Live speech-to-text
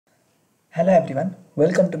Hello everyone,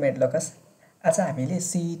 welcome to MedLocus. आज हामीले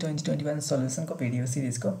CE 2021 सोल्युसनको video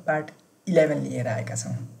सिरिजको part 11 लिएर आएका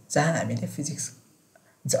छौँ जहाँ हामीले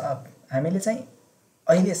हामीले चाहिँ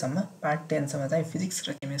अहिलेसम्म पार्ट 10 सम्म चाहिँ फिजिक्स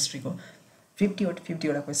र केमिस्ट्रीको 50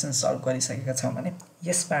 वटा क्वेशन सल्भ गरिसकेका छौँ भने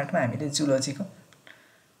यस पार्टमा हामीले जुलोजीको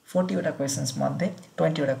 40 वटा क्वेशन्स मध्ये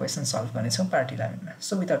 20 वटा क्वेशन सल्भ गर्नेछौँ पार्ट 11 मा.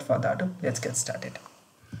 So without further अडु let's get started.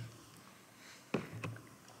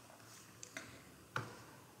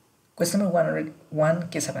 Question number 101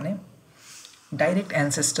 के छ भने डाइरेक्ट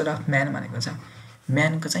एन्सेस्टर अफ म्यान भनेको छ.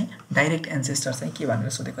 म्यानको चाहिँ डाइरेक्ट एन्सेस्टर चाहिँ के भनेर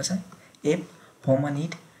सोधेको छ. एप,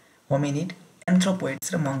 होमिनिड,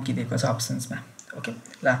 एन्थ्रोपोइड्स र मंकी दिएको छ अप्सन्समा. ओके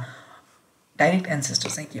ल डाइरेक्ट एन्सेस्टर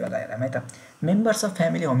चाहिँ के होला हेरौँ है त. Members of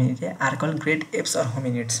family Hominidae are called great apps or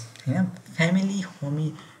hominids. हैन फ्यामिली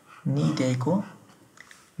होमिनिडेको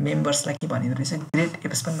मेम्बर्सलाई के भनिदो रहेछ, ग्रेट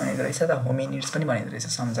एप्स पनि भनिदो रहेछ र होमिनिड्स पनि भनिदो रहेछ.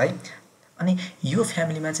 सम्झ है. अनि यो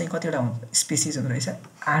फ्यामिलीमा चाहिँ कतिवटा स्पेसिस हुँदो रहेछ,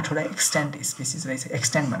 8 वटा एक्सटेन्ट स्पेसिस रहेछ.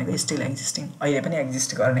 एक्सटेन्ट भनेको स्टिल एक्जिस्टिङ, अहिले पनि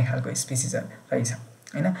एक्जिस्ट गर्ने खालको स्पेसिस रहेछ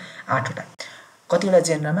हैन. 8 वटा. कतिवटा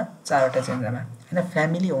जेनरामा, 4 वटा जेनरामा हैन.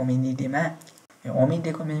 फ्यामिली होमिनिडेमा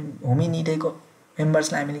होमिनिडेको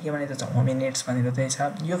मेम्बर्सलाई हामीले के भनिरहेको छ, होमिनिड्स भनिरहेको रहेछ.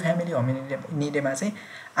 यो फ्यामिली होमिनिडेमा चाहिँ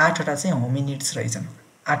 8 वटा चाहिँ होमिनिड्स रहेछन्,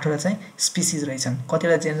 8 वटा चाहिँ स्पेसिस रहेछन्.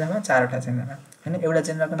 कतिवटा जेनरामा, 4 वटा जेनरामा हैन. एउटा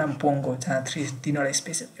जेनराको नाम पोङ्गो जहाँ 3 वटा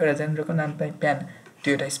स्पेसिस, एउटा जेनराको नाम चाहिँ प्यान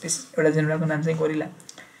 2 वटा स्पेसिस, एउटा जेनराको नाम चाहिँ गोरिला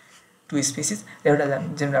 2 स्पेसिस, एउटा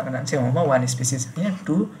जेनराको नाम चाहिँ होमो 1 स्पेसिस हैन.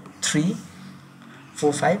 2 3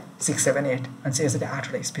 4 5 6 7 8 अनि चाहिँ यसरी 8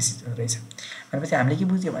 वटा स्पेसिस रहेछ. भनेपछि हामीले के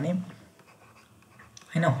बुझ्यो भने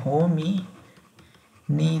हैन होमिनिडेमा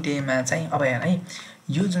चाहिँ अब हेर है,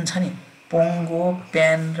 यो जुन छ नि पोङ्गो,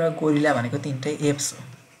 प्यान र गोरिला भनेको तीनटै एप्स हो,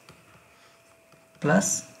 प्लस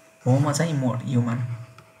होमो चाहिँ मोड ह्युमन,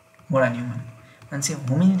 मोड एन्ड ह्युमन. अनि चाहिँ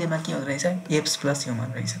होमिनिडेमा के हुँदो रहेछ, एप्स प्लस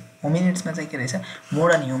ह्युमन रहेछ. होमिनिड्समा चाहिँ के रहेछ,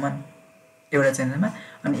 मोड एन्ड ह्युमन एउटा जेनरामा,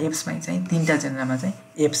 अनि एप्समा चाहिँ 3टा जेनरामा चाहिँ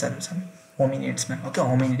एप्सहरू छन् होमिनिड्समा. Okay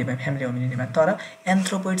होमिनिडेमा, family होमिनिडेमा. तर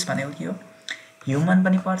एन्थ्रोपोइड्स भनेको के हो, ह्युमन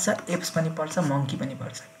पनि पर्छ, एप्स पनि पर्छ, मंकी पनि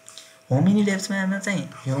पर्छ. होमिनिड एप्समा चाहिँ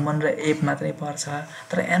ह्युमन र एप मात्रै पर्छ,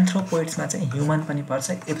 तर एन्थ्रोपोइड्समा चाहिँ ह्युमन पनि पर्छ,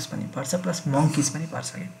 एप्स पनि पर्छ, प्लस मंकीज पनि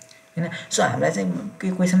पर्छ हैन. सो हामीलाई चाहिँ के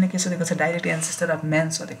क्वेशनले के सोधेको छ, डाइरेक्ट एन्सेस्टर अफ म्यान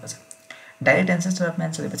सोधेको छ. डाइरेक्ट एन्सेस्टर अफ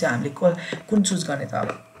म्यान सोधेपछि हामीले कुन चुज गर्ने त. अब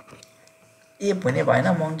एप हुने भएन,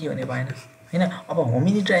 मंकी हुने भएन हैन. अब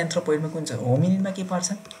होमिनिड र एन्थ्रोपोइडमा कुन छ, होमिनिडमा के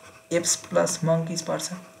पर्छ, एप्स प्लस मंकीज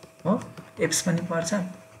पर्छ हो, एप्स पनि पर्छ,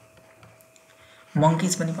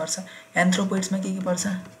 मंकीज पनि पर्छ. एन्थ्रोपोइड्समा के पर्छ,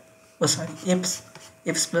 ओ सरी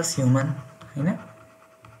एप्स प्लस ह्युमन हैन.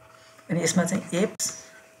 अनि यसमा चाहिँ apps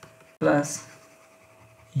plus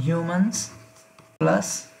humans plus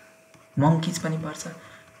monkeys पनि पर्छ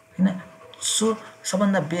हैन. सो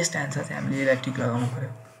सबभन्दा बेस्ट आन्सर चाहिँ हामीले इलेक्ट्रिक लगाउनु पर्यो,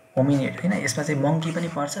 होमिनिड हैन. यसमा चाहिँ मंकी पनि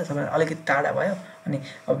पर्छ, सबभन्दा अलिकति टाढा भयो. अनि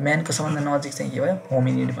अब म्यानको सबभन्दा नजिक चाहिँ के भयो,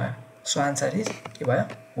 होमिनिड भयो. सो आन्सर इज के भयो,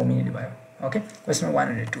 होमिनिड भयो. ओके क्वेशन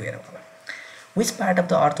 102 हेरौँ अब. Which part of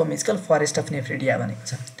the अर्थोमिजिकल forest of nephridia भनेको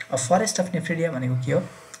छ. अब फरेस्ट अफ नेफ्रिडिया भनेको के हो,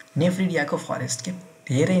 नेफ्रिडियाको फरेस्ट के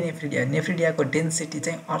धेरै नेफ्रिडियाको डेन्सिटी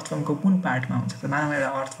चाहिँ अर्थफर्मको कुन पार्टमा हुन्छ त. मानव एउटा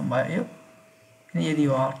अर्थफर्म भयो यो, यदि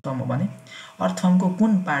यो अर्थफर्म हो भने अर्थफर्मको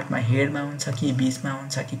कुन पार्टमा, हेडमा हुन्छ कि बिचमा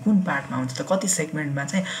हुन्छ कि कुन पार्टमा हुन्छ त, कति सेगमेन्टमा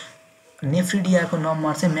चाहिँ नेफ्रिडियाको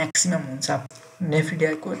नम्बर चाहिँ म्याक्सिमम हुन्छ,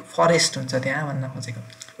 नेफ्रिडियाको फरेस्ट हुन्छ त्यहाँ भन्न खोजेको.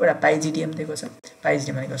 एउटा पाइजिडियम दिएको छ.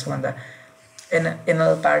 पाइजिडियम भनेको सबभन्दा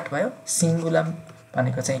एनल पार्ट भयो. सिङ्गुलम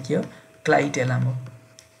भनेको चाहिँ के हो, क्लाइटेलम हो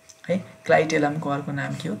है. क्लाइटेलमको अर्को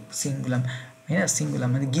नाम के हो, सिङ्गुलम हैन.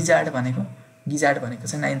 सिङ्गुलम भने गिजार्ड भनेको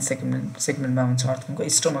चाहिँ 9 सेगमेन्टमा हुन्छ अर्थफर्मको.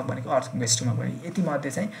 स्टोमक भनेको अर्थफर्मको स्टोमक भयो. यति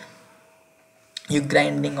मध्ये चाहिँ यो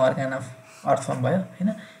ग्राइन्डिङ अर्गान अफ अर्थफर्म भयो हैन.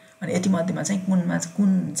 अनि यति मध्येमा चाहिँ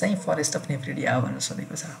कुन चाहिँ फरेस्ट अफ नेफ्रिडिया हो भनेर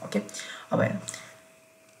सोधेको छ. ओके अब हेर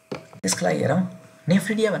त्यसको लागि हेरौँ.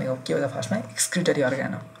 नेफ्रिडिया भनेको के हो त, फर्स्टमा एक्सक्रिटरी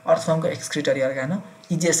अर्गान हो, अर्थफर्मको एक्सक्रिटरी अर्गान हो.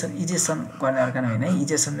 इजेसन गर्ने अर्गान होइन है.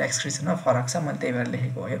 इजेसन र एक्सक्रिसनमा फरक छ, मैले त्यही भएर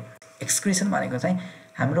लेखेको हो. यो एक्सक्रिसन भनेको चाहिँ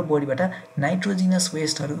हाम्रो बोडीबाट नाइट्रोजिनस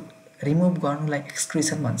वेस्टहरू रिमुभ गर्नुलाई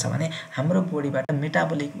एक्सक्रिसन भन्छ भने हाम्रो बोडीबाट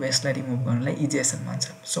मेटाबोलिक वेस्टलाई रिमुभ गर्नुलाई इजेसन भन्छ.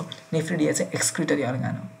 सो नेफ्रिडिया चाहिँ एक्सक्रिटरी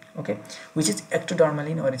अर्गान हो. Okay which is ectodermal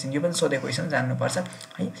in origin. यो पनि सोधेको क्वेसन जान्नुपर्छ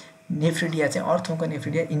है. नेफ्रिडिया चाहिँ अर्थफर्मको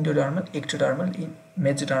नेफ्रिडिया इन्डोडर्मल, एक्टोडर्मल,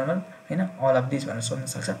 मेजोडर्मल हैन, अल अफ दिस भनेर सोध्न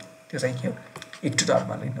सक्छ. त्यो चाहिँ के हो,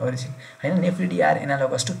 एक्टोडर्मल इन ओरिजिन हैन. Nephridia are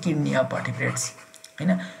analogous to kidney of भर्टिब्रेट्स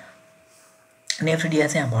हैन. नेफ्रिडिया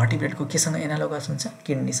चाहिँ भर्टिब्रेटको केसँग एनालोगस हुन्छ,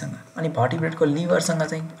 किडनीसँग. अनि भर्टिब्रेटको लिभरसँग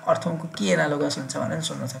चाहिँ अर्थफर्मको के एनालोगस हुन्छ भनेर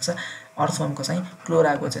सोध्न सक्छ. अर्थफर्मको चाहिँ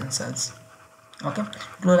क्लोरागोजेन सेल्स. ओके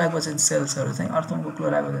क्लोरागोजेन सेल्सहरू चाहिँ अर्थफर्मको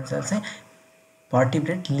क्लोरागोजेन सेल्स चाहिँ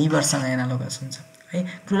भर्टिब्रेट लिभरसँग एनालोगस हुन्छ है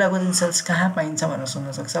क्लोरागोजेन सेल्स कहाँ पाइन्छ भनेर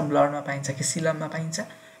सोध्न सक्छ ब्लडमा पाइन्छ कि सिलममा पाइन्छ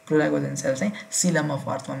क्लोरागोजेन सेल चाहिँ सिलम अफ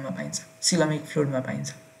अर्थवर्ममा पाइन्छ सिलमिक फ्लुइडमा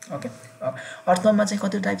पाइन्छ ओके अर्थवर्ममा चाहिँ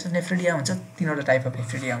कति टाइप्स अफ नेफ्रिडिया हुन्छ तीनवटा टाइप अफ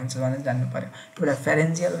नेफ्रिडिया हुन्छ भनेर जान्नु पर्यो एउटा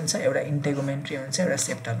फेरेन्जियल हुन्छ एउटा इन्टेगुमेन्ट्री हुन्छ एउटा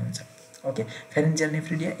सेप्टल हुन्छ okay फेरेन्जियल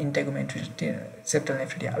nephridia इन्टेगुमेन्ट्री septal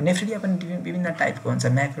nephridia nephridia पनि विभिन्न टाइपको हुन्छ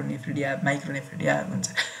म्याक्रो नेफ्रिडिया माइक्रो नेफ्रिडिया हुन्छ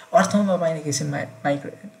अर्थवर्ममा पाइने किसिम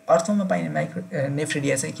अर्थवर्ममा पाइने माइक्रो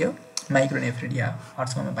नेफ्रिडिया चाहिँ के हो माइक्रो नेफ्रिडिया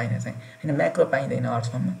अर्थवर्ममा पाइने चाहिँ हैन म्याक्रो पाइँदैन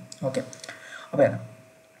अर्थवर्ममा ओके अब हेर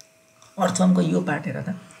अर्थवर्मको यो पार्ट हेर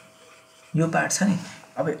त यो पार्ट छ नि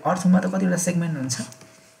अब अर्थवर्ममा त कतिवटा सेगमेन्ट हुन्छ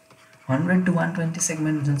 100 to 120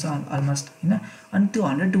 सेगमेन्ट हुन्छ अलमोस्ट हैन अनि त्यो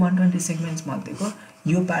 100 to 120 सेगमेन्ट्स मध्येको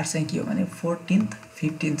यो पार्ट चाहिँ के हो भने 14th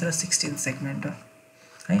 15th र 16th सेगमेन्ट हो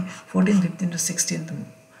है 14th 15th र 16th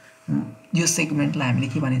यो सेगमेन्टलाई हामीले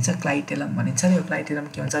के भनिन्छ क्लाइटेलम भनिन्छ र यो क्लाइटेलम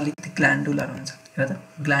के हुन्छ अलिकति ग्ल्यान्डुलर हुन्छ हेर त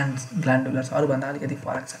ग्ल्यान्डुलर छ अरूभन्दा अलिकति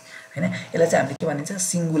फरक छ हैन यसलाई चाहिँ हामीले के भनिन्छ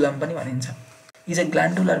सिङ्गुलम पनि भनिन्छ is a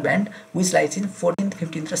glandular band which lies in 14th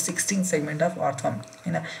 15th र 16th सेगमेन्ट अफ अर्थवर्म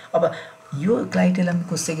हैन अब यो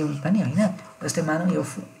क्लाइटेलमको सेगमेन्ट पनि हैन जस्तै मानौँ यो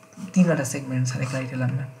तीनवटा सेगमेन्ट छ रे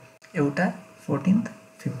क्लाइटेलममा एउटा 14th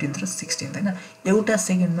 15th र 16th हैन एउटा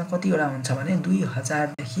सेगमेन्टमा कतिवटा हुन्छ भने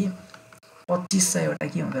 2000 देखि 2500 वटा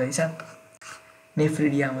के हुँदो रहेछ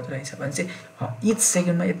नेफ्रिडिया हुँदो रहेछ भने चाहिँ इच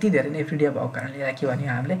सेगमेन्टमा यति धेरै नेफ्रिडिया भएको कारणले के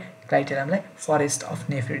भन्यो हामीले क्राइटेरियमलाई फरेस्ट अफ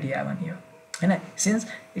नेफ्रिडिया भनियो हैन since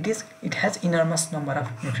it has enormous number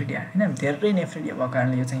of nephridia हैन धेरै नेफ्रिडिया भएको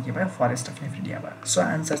कारणले यो चाहिँ के भयो फरेस्ट अफ नेफ्रिडिया भयो सो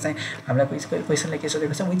आन्सर चाहिँ हामीलाई क्वेशनले के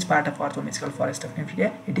सोधेको छ which part of earthworm is called forest of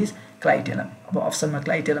nephridia it is clitellum अब अप्सनमा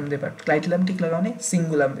क्लाइटेलम टिक लगाउने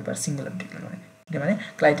सिङ्गुलम देपर सिङ्गुलम टिक लगाउने किनभने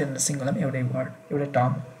क्लाइटेलम र सिङ्गुलम एउटै वर्ड एउटै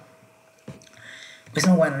टर्म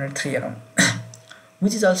क्वेशन 103 हेरौँ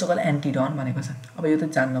विच इज अल्सो कल्ड एन्टिडन भनेको छ अब यो त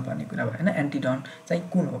जान्न पर्ने कुरा भयो हैन एन्टिडन चाहिँ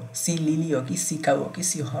कुन हो सी लिली हो कि सी काउ हो कि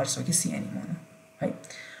सी हर्स हो कि सी एनिमल हो है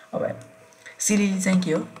अब सी लिली चाहिँ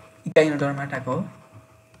के हो इकाइनोडर्माटाको हो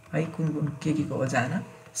है कुन के को हो जान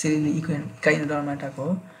सी लिली इकाइनोडर्माटाको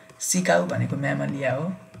हो सी काउ भनेको म्यामलिया हो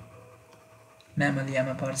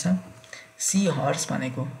म्यामलियामा पर्छ सी हर्स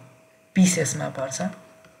भनेको पिसेसमा पर्छ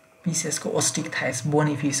पिसेसको ओस्टिक थाइस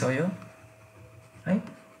बोनी फिस हो यो है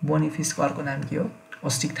बोनी फिसको अर्को नाम के हो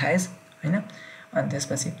ओस्टिक थाइस हैन अनि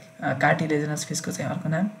त्यसपछि कार्टिलेजनस फिसको चाहिँ अर्को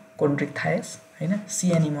नाम कोन्ड्रिक थाइस हैन सी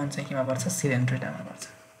एनिमोन चाहिँ केमा पर्छ सिरेन्ट्रेटामा पर्छ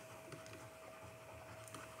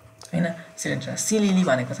हैन सिरेन्ट्रेटा सी लिली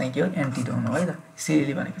भनेको चाहिँ के हो एन्टिडोन हो है त सी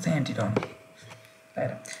लिली भनेको चाहिँ एन्टिडोन हो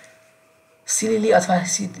हेर सी लिली अथवा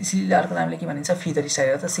सी लिली अर्को नामले के भनिन्छ फिदर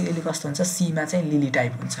स्टाइल त सी लिली कस्तो हुन्छ सीमा चाहिँ लिली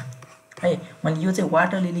टाइप हुन्छ है मैले यो चाहिँ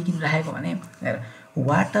वाटर लिली किन राखेको भने हेर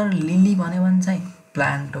वाटर लिली भन्यो भने चाहिँ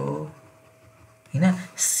प्लान्ट हो हैन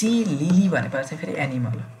सी लिली भनेपछि चाहिँ फेरि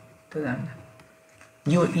एनिमल हो त्यो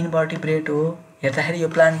जान्नु यो इन्भर्टिब्रेट हो हेर्दाखेरि यो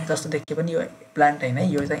प्लान्ट जस्तो देखिए पनि यो प्लान्ट हैन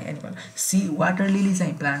यो चाहिँ एनिमल सी वाटर लिली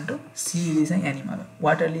चाहिँ प्लान्ट हो सी लिली चाहिँ एनिमल हो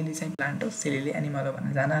वाटर लिली चाहिँ प्लान्ट हो सी लिली एनिमल हो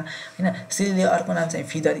भनेर जान हैन सी लिली अर्को नाम चाहिँ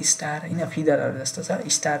फिदर स्टार हैन फिदरहरु जस्तो छ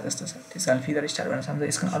स्टार जस्तो छ त्यसैले फिदर स्टार भनेर सम्झ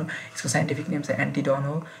यसको साइन्टिफिक नेम चाहिँ एन्टिडन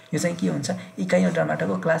हो यो चाहिँ के हुन्छ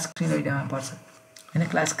इकाइनोडर्माटाको क्लास क्रिनोइडियामा पर्छ हैन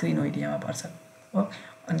क्लास क्रिनोइडियामा पर्छ हो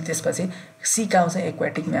अनि त्यसपछि सी काउ चाहिँ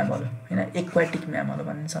एक्वाटिक म्यामल हो हैन एक्वाटिक म्यामल हो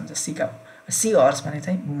भन्ने सम्झ सी काउ सी हर्स भने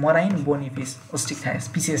चाहिँ मराइन बोनीफिस ओस्टिक थाइस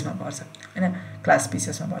पिसेसमा पर्छ हैन क्लास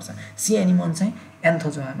पिसेसमा पर्छ सी एनिमोन चाहिँ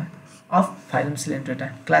एन्थोजोआमा अफ फाइलम सिलेन्ड्रेटा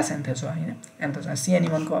क्लास एन्थोजोआ हैन एन्थोजोआ सी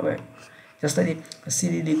एनिमोनको अब जस्तै सी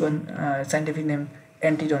लिलीको साइन्टिफिक नेम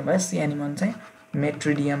एन्टिडोन भयो सी एनिमोन चाहिँ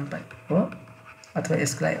मेट्रिडियम हो अथवा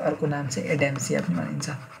यसलाई अर्को नाम चाहिँ एडेम्सिया पनि भनिन्छ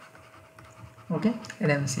ओके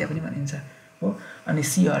एडेम्सिया पनि भनिन्छ हो अनि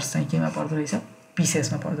सी हर्स चाहिँ केमा पर्दो रहेछ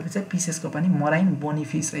पिसेसमा पर्दो रहेछ पिसेसको पनि मराइन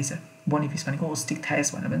बोनीफिस रहेछ बोनीफिस भनेको ओस्टिक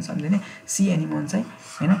थाइस भनेर पनि सम्झिने सी एनिमोन चाहिँ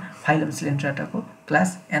हैन फाइलम सिलेन्ड्राटाको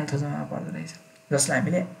क्लास एन्थोजोमा पर्दो रहेछ जसलाई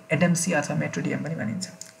हामीले एडेम्सिया अथवा मेट्रिडियम पनि भनिन्छ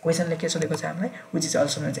क्वेशनले के सोधेको छ हामीलाई which is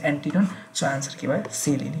also known as एन्टिडोन so answer के भयो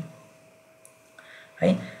सी लिली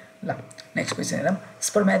है ल नेक्स्ट क्वेशन हेरौँ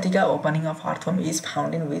स्पर्मेटिका opening of earthworm is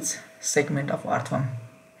found in which segment of earthworm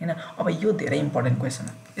हैन अब यो धेरै इम्पोर्टेन्ट क्वेशन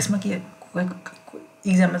हो यसमा के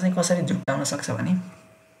एक्जाममा चाहिँ कसरी झुक्टाउन सक्छ भने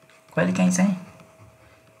कहिलेकाहीँ चाहिँ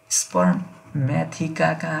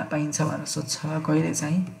स्पर्मेटिका कहाँ पाइन्छ भनेर सोध्छ कहिले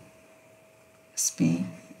चाहिँ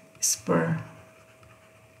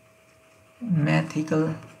स्पर्मेटिकल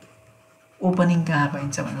ओपनिङ कहाँ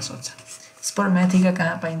पाइन्छ भनेर सोध्छ स्पर्मेटिका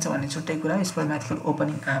कहाँ पाइन्छ भन्ने छुट्टै कुरा हो स्पर्मेटिकल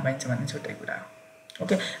ओपनिङ कहाँ पाइन्छ भन्ने छुट्टै कुरा हो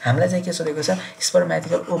ओके हामीलाई चाहिँ के सोधेको छ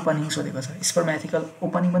स्पर्मेटिकल ओपनिङ सोधेको छ स्पर्मेटिकल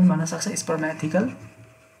ओपनिङ पनि भन्न सक्छ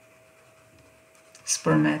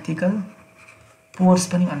स्पर्मेटिकल पोर्स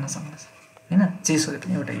पनि भन्न सक्छ हैन जे सोधे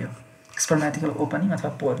पनि एउटै हो स्पर्मेटिकल ओपनिङ अथवा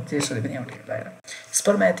पोर जे सोधे पनि एउटै लगाएर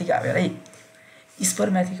स्पर्मेटिका अब है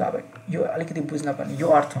स्पर्मेटिका अब यो अलिकति बुझ्न पर्ने यो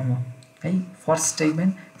अर्थमा हो है first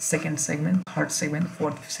segment second segment third segment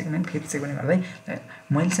fourth segment fifth segment गर्दै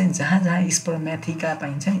मैले चाहिँ जहाँ जहाँ स्पर्मेटिका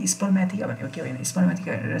पाइन्छ नि स्पर्मेटिका भनेको के होइन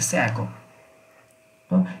स्पर्मेटिका भनेर स्याएको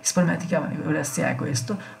हो स्पर्मेटिका भनेको एउटा स्याएको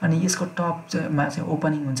यस्तो अनि यसको टपमा चाहिँ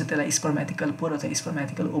ओपनिङ हुन्छ त्यसलाई स्पर्मेटिकल पोर अथवा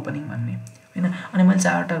स्पर्मेटिकल ओपनिङ भन्ने हैन अनि मैले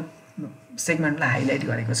चारवटा सेगमेन्टलाई हाइलाइट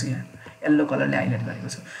गरेको छु यहाँ येल्लो कलरले हाइलाइट गरेको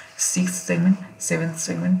छु 6th segment 7th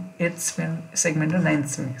segment 8th segment र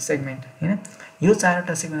 9th सेगमेन्ट हैन यो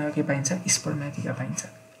चारवटा सेगमेन्टमा के पाइन्छ स्पर्मेटिका पाइन्छ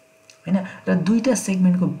हैन र दुईटा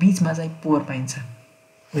सेगमेन्टको बीचमा चाहिँ पोर पाइन्छ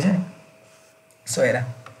बुझ्यो नि सो हेर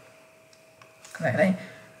है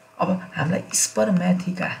अब हामीलाई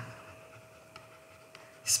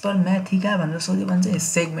स्पर्मेटिका भनेर सोध्यो भने चाहिँ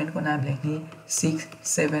सेगमेन्टको नाम लेख्ने 6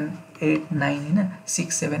 7 8 9 हैन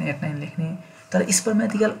 6 7 8 9 लेख्ने तर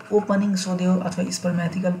स्पर्मेटिकल ओपनिङ सोध्यो अथवा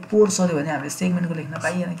स्पर्मेटिकल पोर सोध्यो भने हामीले सेगमेन्टको लेख्न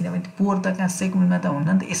पाइएन किनभने पोर त कहाँ सेगमेन्टमा त हुन्न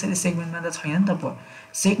नि त यसरी सेगमेन्टमा त छैन नि त पोर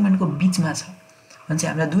सेगमेन्टको बीचमा छ भने चाहिँ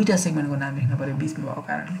हामीलाई दुईटा सेगमेन्टको नाम लेख्न पर्यो बीचमा भएको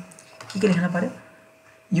कारणले के लेख्न पर्यो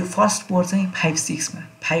यो फर्स्ट पोर चाहिँ 5 6 मा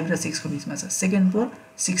 5 र 6 को बीचमा छ सेकेन्ड पोर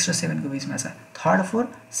 6 र 7 को बीचमा छ थर्ड पोर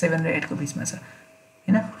 7 र 8 को बीचमा छ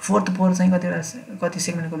हैन फोर्थ पोर चाहिँ कति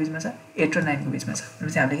सेगमेन्टको बीचमा छ 8 र 9 को बीचमा छ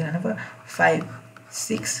भनेपछि हामीले के लेख्न पर्यो 5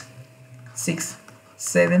 6 6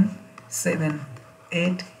 7 7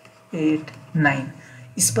 8 8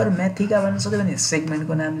 9 स्पर्मेटिका भनेर सोध्यो भने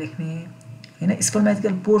सेगमेन्टको नाम लेख्ने हैन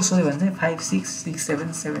स्पर्मेटिकल पोर सोध्यो भने चाहिँ 5 6 6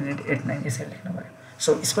 7 7 8 8 9 यसरी लेख्न पर्यो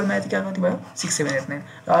सो स्पर्मेटिका कति भयो 6 7 8 9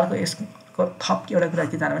 र अर्को यसको थप एउटा कुरा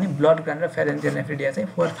के जान भने ब्लड ग्ल्यान्ड र फेरेन्जियल नेफ्रिडिया चाहिँ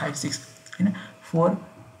 4 5 6 हैन 4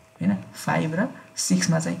 हैन 5 र 6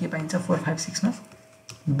 मा चाहिँ के पाइन्छ 4 5 6 मा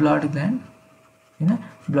ब्लड ग्ल्यान्ड हैन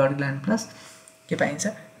ब्लड ग्ल्यान्ड प्लस के पाइन्छ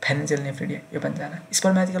फेरेन्जियल नेफ्रिडिया यो पनि जाना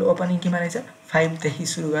स्पर्मेटिकल ओपनिङ केमा रहेछ 5 देखि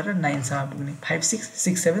सुरु गरेर 9 सम्म पुग्ने 5 6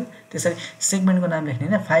 6 7 त्यसरी सेगमेन्टको नाम लेख्ने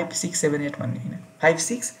हैन 5 6 7 8 भन्ने हैन 5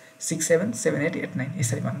 6 6 7 7 8 8 9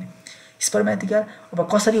 यसरी भन्ने स्पर्मेटिका अब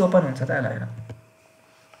कसरी ओपन हुन्छ त हेर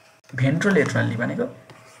भेन्ट्रोलेटरली भनेको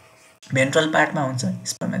भेन्ट्रल पार्टमा हुन्छ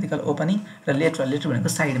स्पर्मेटिकल ओपनिङ र लेटरल भनेको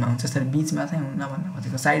साइडमा हुन्छ त्यसरी बीचमा चाहिँ हुन्न भन्न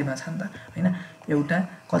खोजेको साइडमा छ नि त हैन एउटा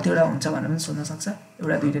कतिवटा हुन्छ भनेर पनि सोध्न सक्छ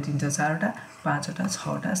एउटा दुईटा तीनटा चारवटा पाँचवटा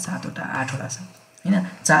छवटा सातवटा आठवटा छ हैन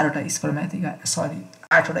चारवटा स्पर्मेटिका सरी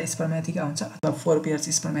आठवटा स्पर्मेटिका हुन्छ अथवा 4 पेयर्स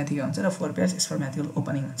स्पर्मेटिका हुन्छ र 4 पेयर्स स्पर्मेटिकल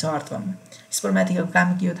ओपनिङ हुन्छ अर्थमा स्पर्मेटिकाको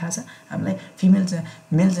काम के हो थाहा छ हामीलाई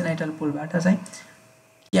मेल जेनाइटल पुलबाट चाहिँ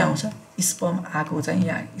के आउँछ स्पर्म आको चाहिँ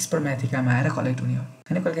यहाँ स्पर्मेटिकामा आएर कलेक्ट हुने हो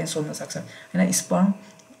हैन कहिले सोध्न सक्छ हैन स्पर्म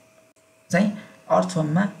चाहिँ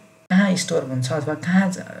अर्थमा कहाँ स्टोर हुन्छ अथवा कहाँ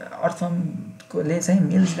अर्थमकोले चाहिँ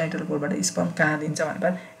मेल जेनाइटल पोलबाट स्पर्म कहाँ दिन्छ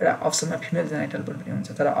भनेर एउटा अप्सनमा फिमेल जेनाइटल पोल पनि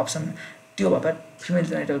हुन्छ तर अप्सन त्यो भएर फिमेल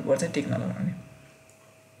जेनाइटल पोल चाहिँ टिक नलगाउने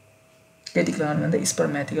के टिक लगाउनु भन्दा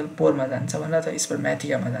स्पर्मेटिकल पोलमा जान्छ भनेर अथवा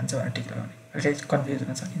स्पर्मेटिकामा जान्छ भनेर टिक लगाउने अहिले कन्फ्युज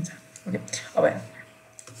हुन सकिन्छ ओके अब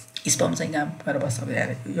स्पर्म चाहिँ कहाँ गएर बस्छ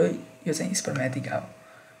यो चाहिँ स्पर्मेटिका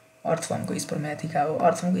हो अर्थफर्मको स्पर्मेटिका हो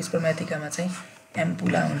अर्थफर्मको स्पर्मेटिकामा चाहिँ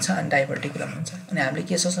एम्पुला हुन्छ अनि डाइभर्टिकुलम हुन्छ अनि हामीले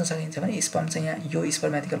के सोच्न सकिन्छ भने स्पर्म चाहिँ यहाँ यो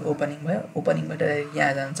स्पर्मेटिकल ओपनिङ भयो ओपनिङबाट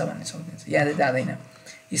यहाँ जान्छ भन्ने सोचिन्छ यहाँ चाहिँ जाँदैन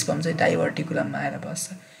स्पर्म चाहिँ डाइभर्टिकुलममा आएर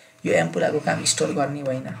बस्छ यो एम्पुलाको काम स्टोर गर्ने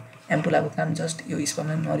होइन एम्पुलाको काम जस्ट यो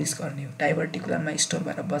स्पर्मलाई नरिस गर्ने हो डाइभर्टिकुलममा स्टोर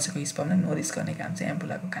भएर बसेको स्पर्मलाई नरिस गर्ने काम चाहिँ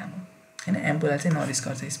एम्पुलाको काम हो हैन एम्पुला चाहिँ नरिस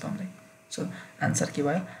गर्छ स्पर्मलाई सो आन्सर के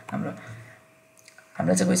भयो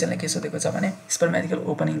हाम्रो चाहिँ क्वेशनले के सोधेको छ भने स्पर्मेटिकल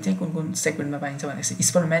ओपनिङ चाहिँ कुन सेगमेन्टमा पाइन्छ भनेपछि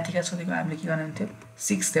स्पर्मेटिका सोधेको हामीले के गर्नु थियो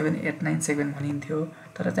 6 7 8 9 सेगमेन्ट भनिन्थ्यो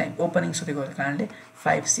तर चाहिँ ओपनिङ सोधेको कारणले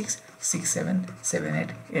 5 6 6 7 7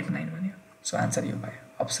 8 8 9 भन्यो सो आन्सर यो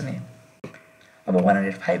भयो अप्सन ए अब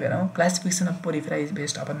 105 हेरौँ classification of Porifera is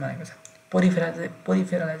based upon भनेको छ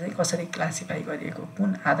पोरिफेरालाई चाहिँ कसरी क्लासिफाई गरिएको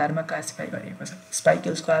कुन आधारमा क्लासिफाई गरिएको छ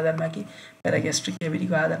स्पाइकल्सको आधारमा कि प्याराग्यास्ट्रिक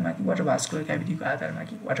क्याभिटीको आधारमा कि वाटर भास्कुलर क्याभिटीको आधारमा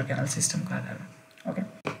कि वाटर क्यानल सिस्टमको आधारमा ओके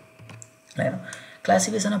हेरौँ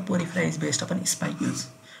classification of Porifera is based upon स्पाइकल्स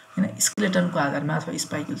हैन स्केलेटनको आधारमा अथवा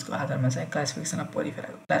स्पाइकल्सको आधारमा चाहिँ क्लासिफिकेसन अफ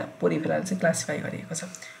पोरिफेरालाई चाहिँ क्लासिफाई गरिएको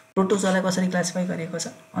छ प्रोटोजोआलाई कसरी क्लासिफाई गरिएको छ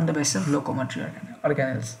on the basis of locomotory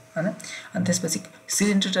अर्गानल्स हैन अनि त्यसपछि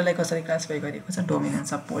सिलिन्ड्रेटालाई कसरी क्लासिफाई गरिएको छ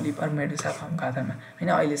dominance of polyp or Medusa फर्मको आधारमा हैन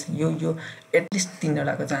अहिले चाहिँ यो एटलिस्ट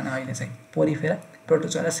तीनवटाको जान अहिले चाहिँ पोरिफेरा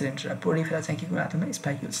प्रोटोजोआ र सिलिन्ड्रेटा पोरिफेरा चाहिँ के को आधारमा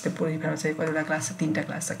स्पाइकल्स त्यो पोरिफेरा चाहिँ कतिवटा क्लास छ तीनटा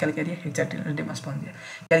क्लास छ क्याल्केरिया हेक्साक्टिन र डेमोस्पोन्जिया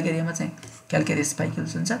क्याल्केरियामा चाहिँ क्याल्केरिया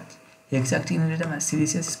स्पाइकल्स हुन्छ हेक्साक्टिनरेटामा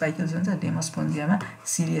सिलिसियस स्पाइकल्स हुन्छ डेमोस्पोन्जियामा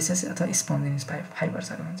सिलिसियस अथवा स्पोन्जिनियस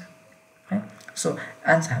फाइबर्सहरू हुन्छ है सो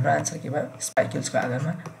हाम्रो आन्सर के भयो स्पाइकल्सको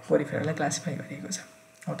आधारमा पोरिफेरालाई क्लासिफाई गरिएको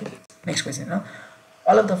छ ओके नेक्स्ट क्वेशन हो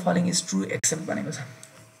all of the following is true accept भनेको छ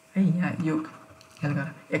है यहाँ यो ख्याल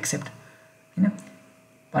गर एक्सेप्ट हैन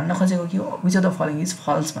भन्न खोजेको के हो which of the following is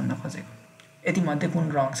false भन्न खोजेको यति मध्ये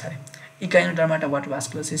कुन रङ छ अरे Echinodermata water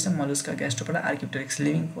vascular system मलुस्का Gastropoda Archaeopteryx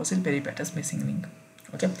living fossil पेरिपेटस missing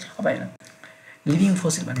link okay अब हेर लिभिङ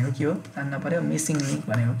फोसिल भनेको के हो जान्न पर्यो मिसिङ लिङ्क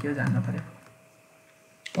भनेको के हो जान्न पर्यो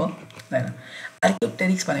हो हैन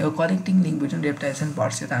आर्कियोप्टेरिक्स भनेको connecting link between reptiles and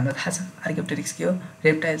birds यो त हामीलाई थाहा छ आर्कियोप्टेरिक्स के हो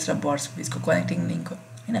रेप्टाइल्स र बर्ड्स बिचको कनेक्टिङ लिङ्क हो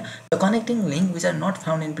हैन the connecting link which are not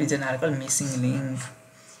found in present are called missing link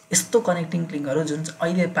यस्तो कनेक्टिङ लिङ्कहरू जुन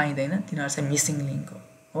अहिले पाइँदैन तिनीहरू चाहिँ मिसिङ लिङ्क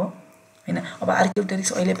हो हैन अब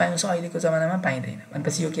आर्कियोप्टेरिक्स अहिले पाइन्छ अहिलेको जमानामा पाइँदैन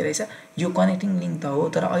भनेपछि यो के रहेछ यो कनेक्टिङ लिङ्क त हो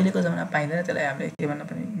तर अहिलेको जमानामा पाइँदैन त्यसलाई हामीले के भन्न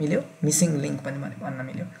पनि मिल्यो मिसिङ लिङ्क पनि भन्न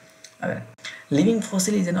मिल्यो अब living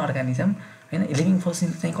fossil is an organism हैन लिभिङ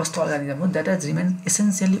फोसिल चाहिँ कस्तो अर्गानिजम हो that has remain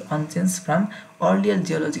essentially unchanged from earlier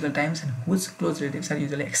geological times and whose close relatives are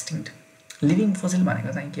usually extinct living fossil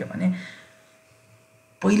भनेको चाहिँ के हो भने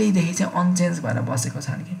पहिल्यैदेखि चाहिँ अनचेन्ज भएर बसेको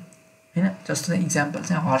छन् कि हैन जस्तो चाहिँ इक्जाम्पल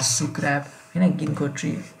चाहिँ हर्सु क्र्याब हैन गिन्को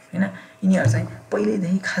ट्री हैन यिनीहरू चाहिँ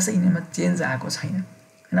पहिल्यैदेखि खासै यिनीहरूमा चेन्ज आएको छैन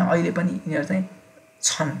हैन अहिले पनि यिनीहरू चाहिँ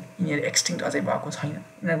छन् यिनीहरू एक्सटिङ्क्ट अझै भएको छैन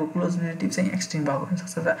यिनीहरूको क्लोज रिलेटिभ चाहिँ एक्सटिङ्क्ट भएको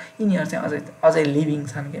हुनसक्छ र यिनीहरू चाहिँ अझै लिभिङ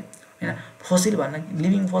छन् के हैन फोसिल भन्न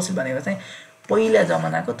लिभिङ फोसिल भनेको चाहिँ पहिला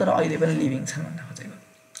जमानाको तर अहिले पनि लिभिङ छन् भन्न खोजेको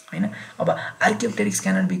हैन अब Archaeopteryx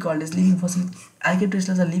cannot be called as living fossil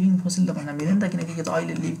आर्कियोप्टेरिक्सलाई चाहिँ लिभिङ फोसिल त भन्न मिल्दैन नि त किनकि यो त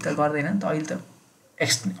अहिले लिभ त गर्दैन नि त अहिले त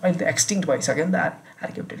एक्सटिङ्क्ट भइसक्यो नि त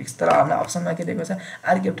आर्कियोप्टेरिक्स तर हामीलाई अप्सनमा के दिएको छ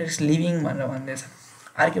आर्कियोप्टेरिक्स लिभिङ भनेर भन्दैछ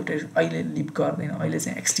आर्कियोप्टेरिक्स अहिले लिभ गर्दैन अहिले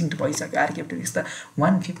चाहिँ एक्सटिङ्क्ट भइसक्यो आर्कियोप्टेरिक्स त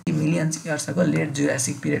 150 million years ago late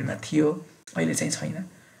Jurassic पिरियडमा थियो अहिले चाहिँ छैन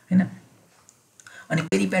हैन अनि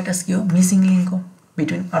पेरिपेटस के हो मिसिङ लिङ्क हो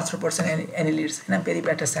बिट्विन आर्थ्रोपोड्स एन्ड एनिलिड्स हैन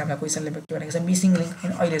पेरिपेटस चाहिँ हामीलाई क्वेसनले के भनेको छ मिसिङ लिङ्क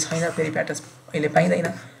हैन अहिले छैन पेरिपेटस अहिले पाइँदैन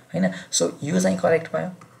हैन सो यो चाहिँ करेक्ट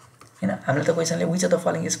भयो हैन हामीलाई त क्वेसनले which of the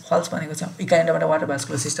following is false भनेको छ इकाइन्डबाट वाटर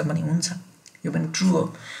भास्कुलर सिस्टम पनि हुन्छ यो पनि ट्रु हो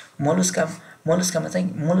मोलुस्कामा चाहिँ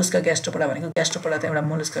मोलुस्का ग्यास्ट्रोपोडा भनेको ग्यास्ट्रोपोडा त एउटा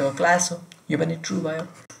मोलुस्काको क्लास हो यो पनि ट्रु भयो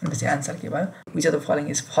भनेपछि आन्सर के भयो which of the following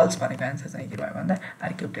is false भनेको आन्सर चाहिँ के भयो भन्दा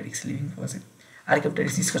आर्कियोप्टेरिक्स लिभिङ फोसिल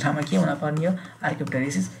आर्कियोप्टेरिक्स यसको ठाउँमा के हुन पर्ने हो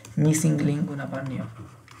आर्कियोप्टेरिक्स इज मिसिङ लिङ्क हुन पर्ने हो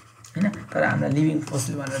हैन तर हामीलाई लिभिङ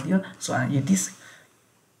फोसिल भनेर दियो so it is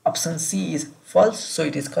option C is false so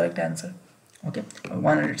it is correct answer okay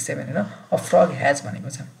 107 हेर अ फ्रग ह्याज भनेको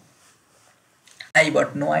छ I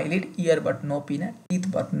but no eyelid year but no पिना टिथ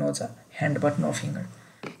बट नो छ ह्यान्ड बट नो फिङ्गर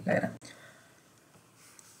हेर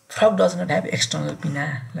frog does not have external पिना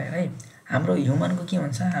हेर है हाम्रो ह्युमनको के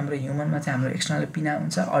हुन्छ हाम्रो ह्युमनमा चाहिँ हाम्रो एक्सटर्नल पिना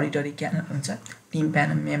हुन्छ अडिटरी क्यानल हुन्छ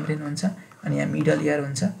टिम्प्यानम मेम्ब्रेन हुन्छ अनि यहाँ मिडल इयर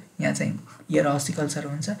हुन्छ यहाँ चाहिँ इयर हस्टिकल्सहरू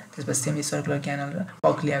हुन्छ त्यसपछि सेमी सर्कुलर क्यानल र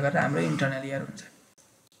कक्लिया गरेर हाम्रो इन्टर्नल इयर हुन्छ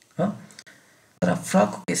हो तर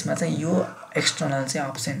फ्रगको केसमा चाहिँ यो एक्सटर्नल चाहिँ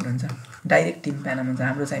अब्सेन्ट हुन्छ डाइरेक्ट टिम्प्यानम हुन्छ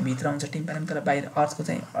हाम्रो चाहिँ भित्र हुन्छ टिम्प्यानम तर बाहिर अर्थको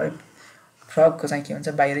चाहिँ फ्रगको चाहिँ के हुन्छ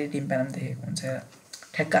बाहिरै टिम्प्यानम देखेको हुन्छ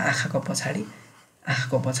ठ्याक्क आँखाको पछाडि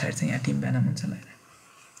चाहिँ यहाँ टिम्प्यानम हुन्छ ल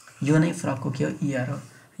यो नै फ्रगको के हो इयर हो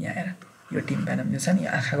यहाँ हेर यो टिम्प्यानम जो छ नि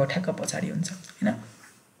आँखाको ठ्याक्क पछाडि हुन्छ हैन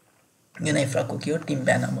यो नै फ्रगको के हो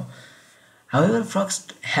टिम्प्यानम हो However, frogs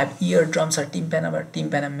have eardrums or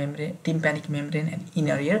tympanic membrane and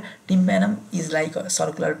inner ear. Tympanum is like a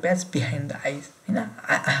circular patch behind the eyes. हैन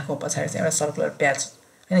आँखाको पछाडि चाहिँ एउटा सर्कुलर प्याच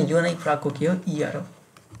हैन यो नै फ्रगको के हो इयर हो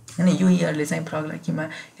हैन यो इयरले चाहिँ फ्रगलाई केमा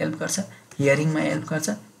हेल्प गर्छ हियरिङमा हेल्प गर्छ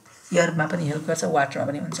इयरमा पनि हेल्प गर्छ वाटरमा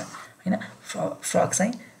पनि हुन्छ हैन फ्रग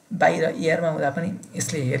चाहिँ बाहिर इयरमा हुँदा पनि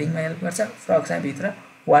यसले हियरिङमा हेल्प गर्छ फ्रग चाहिँ भित्र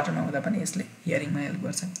वाटरमा हुँदा पनि यसले हियरिङमा हेल्प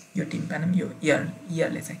गर्छ यो टिम्प्यानम यो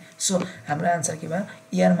इयरले चाहिँ सो हाम्रो आन्सर के भयो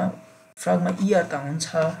इयरमा फ्रगमा इयर त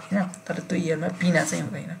हुन्छ हैन तर त्यो इयरमा पिना चाहिँ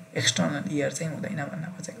हुँदैन एक्सटर्नल इयर चाहिँ हुँदैन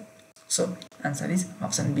भन्न खोजेको so answer is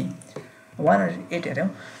option be 108 हेरौँ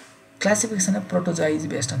classification of protozoa is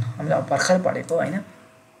based on हामीले अब भर्खर पढेको हैन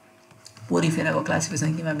पोरिफेराको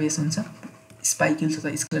क्लासिफिकेसन केमा बेस हुन्छ स्पाइक्युल्स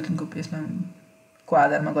अथवा स्केलेटनको बेसमा को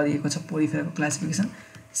आधारमा गरिएको छ पोरिफेराको क्लासिफिकेसन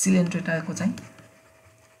सिलेन्ट्रेटाको चाहिँ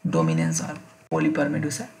डोमिनेन्स अर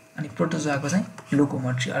पोलिपरमेडुसा अनि प्रोटोजोआको चाहिँ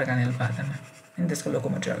लोकोमोटरी अर्गानेलको आधारमा हैन त्यसको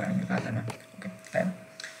लोकोमोटरी अर्गानेलको आधारमा ओके हैन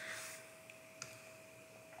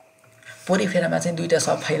पोरिफेरामा चाहिँ दुईटा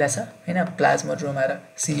सब फाइला छ हैन प्लाज्मोड्रोमा र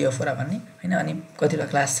सिलियोफोरा भन्ने हैन अनि कतिवटा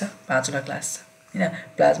क्लास छ पाँचवटा क्लास छ हैन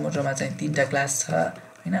प्लाज्मोड्रोमा चाहिँ तीनटा क्लास छ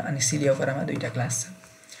हैन अनि सिलियोफोरामा दुईटा क्लास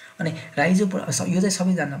छ अनि राइजोपोडा यो चाहिँ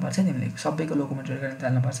सबै जान्नुपर्छ नि तिमीले सबैको लोकोमोटरी अर्गानेल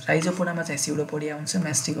जान्नुपर्छ राइजोपोडामा चाहिँ सिउडोपोडिया हुन्छ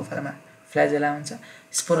म्यास्टिकोफोरामा फ्ल्याजेला हुन्छ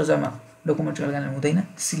स्पोरोजोमा लोकोमोटरी अर्गानेल हुँदैन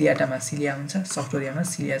सिलियाटामा सिलिया हुन्छ सफ्टोरियामा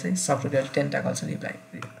सिलिया चाहिँ सफ्टोरियल टेन्टाकल्स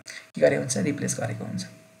के गरे हुन्छ रिप्लेस गरेको हुन्छ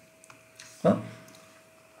हो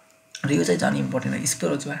र यो चाहिँ झन् इम्पोर्टेन्ट हो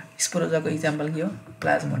स्पोरोजोआको इक्जाम्पल के हो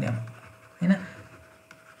प्लाज्मोडियम हैन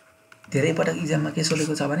धेरै पटक एक्जाममा के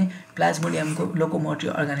सोधेको छ भने प्लाज्मोडियमको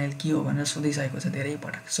लोकोमोटिभ अर्गानेल के हो भनेर सोधिसकेको छ धेरै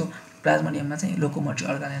पटक। सो प्लाज्मोडियममा चाहिँ लोकोमोटिभ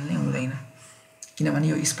अर्गानेल नै हुँदैन किनभने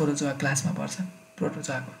यो स्पोरोजोआ क्लासमा पर्छ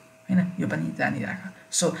प्रोटोजोआको हैन, यो पनि जानिराख।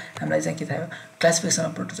 सो हामीलाई चाहिँ के थाहा classification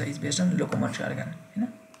of protozoa is based on लोकोमोटिभ organ हैन।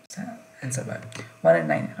 आन्सर भयो 1 and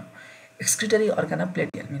 9 हेरौँ। Excretory organ of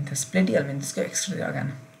प्लेटिहेल्मिन्थस। प्लेटिहेल्मिन्थसको excretory organ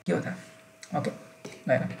के हो त? ओके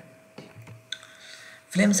ल हेरौँ।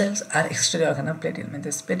 Flame cells are excretory organ of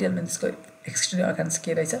प्लेटिहेल्मिन्थस। प्लेटिहेल्मिन्थसको excretory organs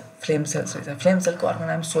के रहेछ? फ्लेम सेल्स रहेछ। फ्लेम सेलको अर्को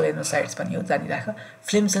नाम सोलेनोसाइट्स पनि हो, जानिराख।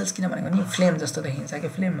 फ्लेम सेल्स किन भनेको नि फ्लेम जस्तो देखिन्छ कि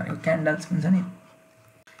फ्लेम भनेको क्यान्डल्स हुन्छ नि,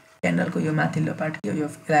 क्यान्डलको यो माथिल्लो पार्ट के हो, यो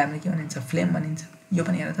यसलाई हामीले के भनिन्छ? फ्लेम भनिन्छ। यो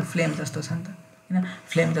पनि हेर त फ्लेम जस्तो छ नि त हैन,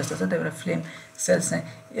 फ्लेम जस्तो छ, त्यही भएर फ्लेम सेल्स चाहिँ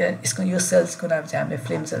यसको यो सेल्सको नाम चाहिँ हामीले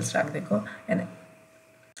फ्लेम सेल्स राखिदिएको। And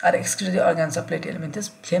are excretory organs of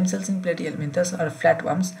प्लेटिहेल्मिन्थस। Flame cells in प्लेटिहेल्मिन्थस are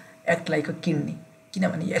फ्ल्याटवर्म्स act like a kidney.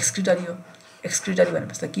 किनभने यो एक्सक्रिटरी हो, एक्सक्रिटरी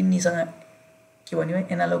भनेपछि त किडनीसँग के भन्यो भने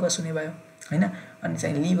एनालोगस हुने भयो हैन। अनि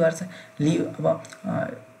चाहिँ लिभर चाहिँ अब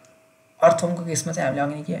अर्थोमको केसमा चाहिँ हामीले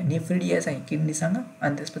अघि के निफ्रिडिया चाहिँ किडनीसँग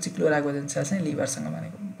अनि त्यसपछि क्लोरागोजन सेल चाहिँ लिभरसँग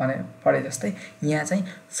भने पढे जस्तै यहाँ चाहिँ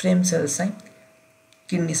फ्लेम सेल्स चाहिँ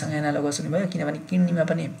किडनीसँग एनालोगस हुने भयो किनभने किडनीमा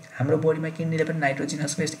पनि हाम्रो बोडीमा किडनीले पनि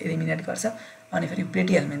नाइट्रोजिनस वेस्ट एलिमिनेट गर्छ अनि फेरि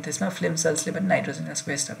प्लेटिहेल्मिन्थसमा फ्लेम सेल्सले पनि नाइट्रोजिनस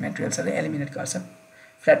वेस्ट मेटेरियल्सहरू एलिमिनेट गर्छ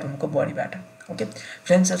फ्ल्याटवर्मको बडीबाट। ओके,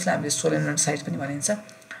 फ्लेम सेल्सलाई हामीले सोलेनोसाइट्स पनि भनिन्छ।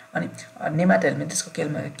 अनि नेमाटोहेल्मिन्थसको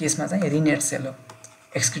केसमा चाहिँ रिनेट सेल हो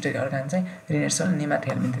एक्सक्रिटरी अर्गान चाहिँ रिनेट सेल।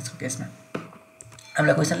 नेमाटोहेल्मिन्थसको केसमा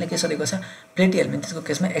हामीलाई क्वेसनले के सोधेको छ? प्लेटिहेल्मिन्थसको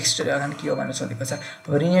केसमा एक्सक्रिटरी अर्गान के हो भनेर सोधेको छ।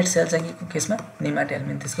 अब रिनेट सेल चाहिँ के केसमा?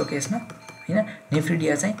 नेमाटोहेल्मिन्थसको केसमा हैन,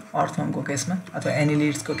 नेफ्रिडिया चाहिँ अर्थवर्मको केसमा अथवा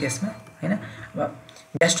एनिलिड्सको केसमा हैन। अब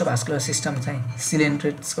ग्यास्ट्रोभास्कुलर सिस्टम चाहिँ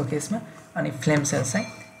सिलेन्ट्रेट्सको केसमा अनि फ्लेम सेल्स चाहिँ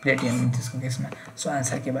प्लेटिहेल्मिन्थसको केसमा। सो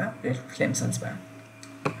आन्सर के भयो? फ्लेम सेल्स भयो।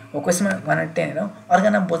 अब क्वेसनमा 1 and 10 हेरौँ।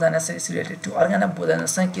 Organ of Bojanus is related to. Organ of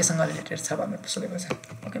Bojanus चाहिँ केसँग रिलेटेड छ भनेर सोधेको छ।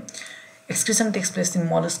 Okay, एक्सक्रिसन takes place in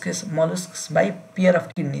molluscs by pair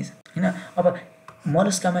of kidneys हैन। अब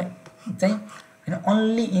मोलस्कामा चाहिँ हैन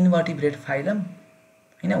ओन्ली इन्भर्टिब्रेट फाइलम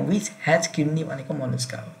हैन विच ह्याज किडनी भनेको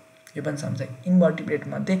मोलस्का हो। यो पनि सम्झ, इन्भर्टिब्रेट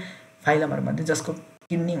मध्ये फाइलमहरु मध्ये जसको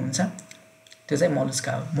किडनी हुन्छ त्यो चाहिँ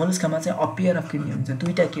मोलस्का हो। मोलस्कामा चाहिँ अ पेयर अफ किडनी हुन्छ,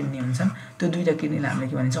 दुईटा किडनी हुन्छन्। त्यो दुईटा किडनीलाई हामीले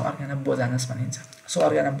के भनिन्छ? अर्गान अफ बोजानस भनिन्छ। सो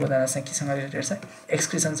अर्गान अफ बोजानस चाहिँ केसँग रिलेटेड छ?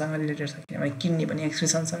 एक्सक्रिसनसँग रिलेटेड छ किनभने किडनी पनि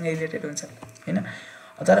एक्सक्रिसनसँग रिलेटेड हुन्छ हैन।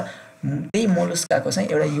 तर त्यही मोलस्काको चाहिँ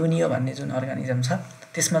एउटा युनियो भन्ने जुन अर्गानिजम छ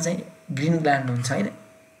त्यसमा चाहिँ ग्रीन ग्ल्यान्ड हुन्छ हैन।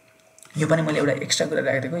 यो पनि मैले एउटा एक्स्ट्रा कुरा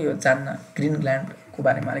राखेको यो जान्न, ग्रीन ग्ल्यान्डको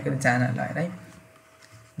बारेमा अलिकति जान लगाएर है।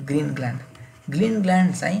 ग्रीन ग्ल्यान्ड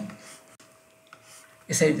चाहिँ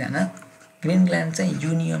यसरी जान, ग्रीन ग्ल्यान्ड चाहिँ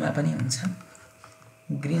युनियोमा पनि हुन्छ।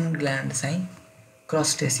 ग्रीन ग्ल्यान्ड चाहिँ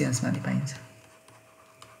क्रस्टेसियन्समा नि पाइन्छ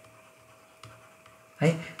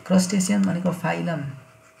है। क्रस्टेसियन भनेको फाइलम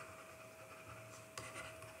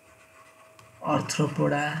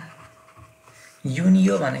आर्थ्रोपोडा,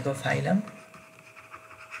 युनियो भनेको फाइलम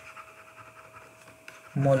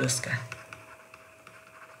मोलस्का।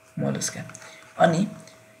 अनि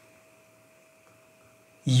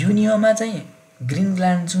युनियोमा चाहिँ ग्रीन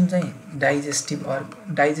ग्ल्यान्ड जुन चाहिँ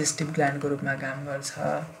डाइजेस्टिभ ग्ल्यान्डको रूपमा काम गर्छ,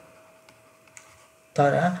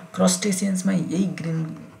 तर क्रस्टेसियन्समा यही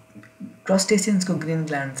क्रस्टेसियन्सको ग्रीन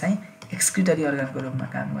ग्ल्यान्ड चाहिँ एक्सक्रिटरी अर्गानको रूपमा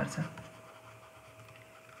काम गर्छ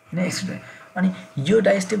हैन। एक्सक्रिटरी अनि यो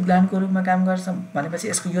डाइजेस्टिभ ग्ल्यान्डको रूपमा काम गर्छ भनेपछि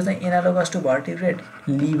यसको यो चाहिँ एनालोगस टु भर्टिब्रेट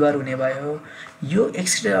लिभर हुने भयो। यो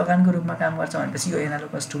एक्सक्रिटरी अर्गानको रूपमा काम गर्छ भनेपछि यो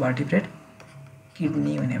एनालोगस टु भर्टिब्रेट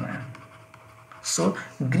किडनी हुने भयो। सो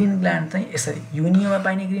ग्रीन ग्ल्यान्ड चाहिँ यसरी युनियोमा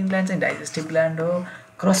पाइने ग्रीन ग्ल्यान्ड चाहिँ डाइजेस्टिभ ग्ल्यान्ड हो।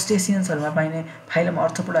 क्रस्टेसियन्सहरुमा पाइने फाइलम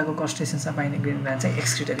आर्थ्रोपोडाको क्रस्टेसियन्समा पाइने ग्रीन ग्ल्यान्ड चाहिँ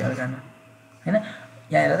एक्सक्रिटरी अर्गान हो हैन।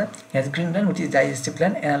 यहाँ हेर त, has green gland which is digestive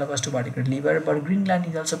gland analogous to vertebrate liver, but green gland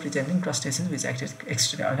is also present in क्रस्टेसियन्स which act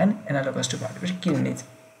excretory organ analogous to vertebrate kidneys.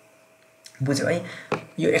 बुझ्यौ है?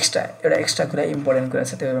 यो एउटा एक्स्ट्रा कुरा इम्पोर्टेन्ट कुरा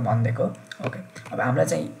छ त्यही भएर भनिदिएको। ओके, अब हामीलाई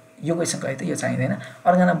चाहिँ यो क्वेसनको लागि त यो चाहिँदैन।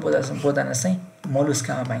 अर्गान अफ बोजानस चाहिँ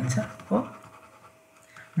मोलस्कामा पाइन्छ हो,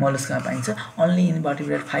 मोलस्कामा पाइन्छ। Only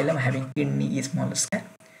इन्भर्टिब्रेट phylum having kidney is Mollusca.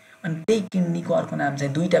 अनि त्यही किडनीको अर्को नाम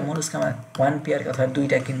चाहिँ दुईटा मोलस्कामा वान पेयर अथवा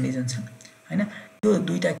दुईटा किडनी जुन छन् हैन, त्यो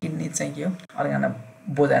दुईटा किडनी चाहिँ के हो? Organ of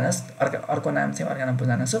Bojanus. अर्को नाम चाहिँ अर्गान अफ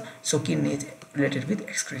बोजानस हो। So kidney is related with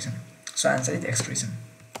एक्सक्रिसन। So answer is एक्सक्रिसन।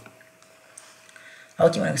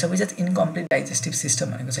 अब के भनेको छ? Which is incomplete digestive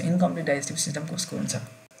system भनेको छ। इन्कम्प्लिट डाइजेस्टिभ सिस्टम कसको हुन्छ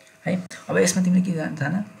है? अब यसमा तिमीले के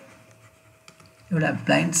जान, एउटा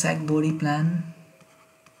ब्लाइन्ड स्याक बडी प्लान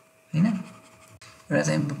हैन, एउटा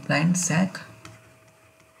चाहिँ ब्लाइन्ड स्याक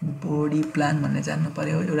बडी प्लान भन्ने जान्नु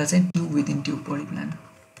पर्यो। एउटा चाहिँ tube within tube body plan,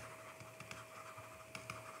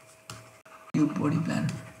 tube body plan.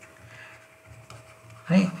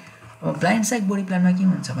 है। अब ब्लाइन्ड स्याक बडी प्लानमा के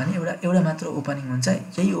हुन्छ भने एउटा मात्र ओपनिङ हुन्छ,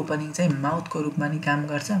 यही ओपनिङ चाहिँ माउथको रूपमा नि काम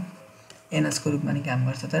गर्छ, एनसको रूपमा नि काम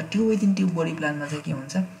गर्छ। तर ट्युब विदिन ट्युब बडी प्लानमा चाहिँ के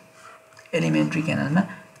हुन्छ, एलिमेन्ट्री क्यानलमा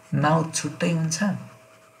माउथ छुट्टै हुन्छ,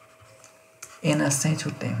 एनस चाहिँ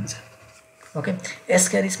छुट्टै हुन्छ। ओके,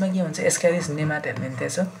 एस्क्यारिसमा के हुन्छ, एस्क्यारिस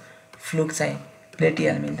नेमाटोहेल्मिन्थेस हो, फ्लुक चाहिँ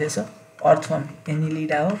प्लेटिहेल्मिन्थेस हो, अर्थवर्म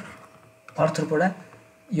एनिलिडा हो, अर्थ्रोपोडा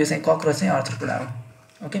यो चाहिँ कक्रोच चाहिँ अर्थ्रोपोडा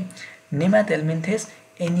हो। ओके, नेमाटोहेल्मिन्थेस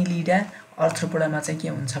एनिलिडा अर्थ्रोपोडामा चाहिँ के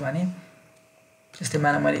हुन्छ भने जस्तै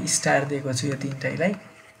मानौ मैले स्टार दिएको छु यो तीनटैलाई,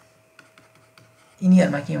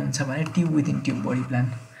 यिनीहरुमा के हुन्छ भने tube within tube body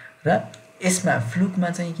plan, र यसमा फ्लुकमा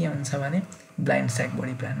चाहिँ के हुन्छ भने ब्लाइन्ड स्याक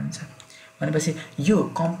बडी प्लान हुन्छ। भनेपछि यो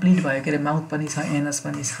कम्प्लिट भयो, के अरे माउथ पनि छ, एनस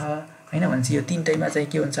पनि छ हैन, भनेपछि यो तीनटैमा चाहिँ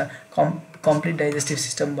के हुन्छ, कम्प्लिट डाइजेस्टिभ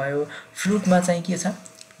सिस्टम भयो। फ्लुकमा चाहिँ के छ,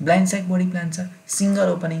 ब्लाइन्ड स्याक बडी प्लान छ, सिंगल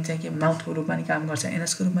ओपनिङ चाहिँ के माउथको रूपमा नि काम गर्छ,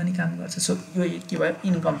 एनसको रूपमा नि काम गर्छ। सो यो के भयो,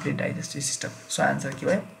 incomplete digestive system. So answer के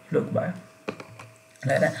भयो, फ्लुक भयो।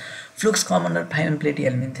 ल फ्लुक्स कम under phylum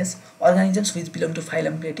Platyhelminthes. Organisms which belong to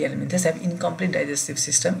phylum Platyhelminthes have incomplete digestive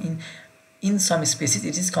system. In some species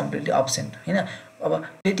it is completely absent हैन। अब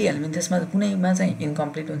Platyhelminthes मा कुनैमा चाहिँ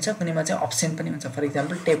इनकम्प्लिट हुन्छ, कुनैमा चाहिँ अब्सेन्ट पनि हुन्छ। फर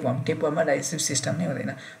एक्जाम्पल टेपवर्ममा डाइजेस्टिभ सिस्टम नै हुँदैन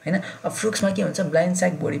हैन। अब फ्लुक्समा के हुन्छ, ब्लाइन्ड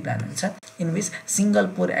स्याक बडी प्लान हुन्छ, in which single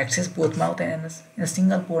pore access both mouth and anus.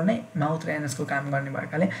 Single पोर नै माउथ र एनसको काम गर्ने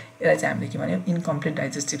भएकाले यसलाई चाहिँ हामीले के भन्यो, इनकम्प्लिट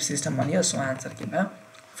डाइजेस्टिभ सिस्टम भनियो। सो आन्सर के भयो,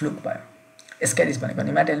 फ्लुक भयो। एस्क्यारिस भनेको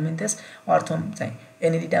नेमाटोहेल्मिन्थेस, अर्थवर्म चाहिँ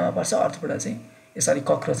एनिलिडामा पर्छ, अर्थ्रोपोडा चाहिँ यसरी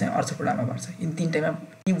कक्रोच चाहिँ अर्थ्रोपोडामा पर्छ। यिन तीनटैमा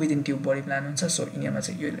tube within tube body plan हुन्छ। सो यिनीहरुमा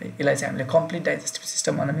चाहिँ यसलाई चाहिँ हामीले कम्प्लिट डाइजेस्टिभ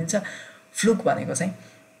सिस्टम भन्न मिल्छ। फ्लुक भनेको चाहिँ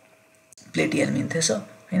प्लेटिहेल्मिन्थेस हो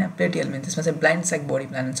हैन। प्लेटिहेल्मिन्थेसमा चाहिँ ब्लाइन्ड स्याक बडी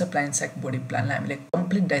प्लान हुन्छ, ब्लाइन्ड स्याक बडी प्लानलाई हामीले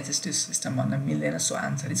कम्प्लिट डाइजेस्टिभ सिस्टम भन्न मिल्दैन। So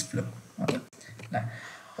answer is fluke. Okay, ल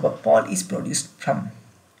अब पल इज प्रोड्युस्ड फ्रम,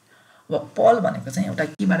 अब पल भनेको चाहिँ एउटा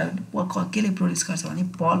केबाट केले प्रोड्युस गर्छ भने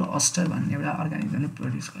पल अस्टर भन्ने एउटा अर्गानिजमले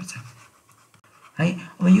प्रोड्युस गर्छ है।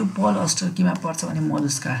 अब यो पल अस्टर केमा पर्छ भने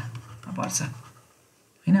मोलुस्कामा पर्छ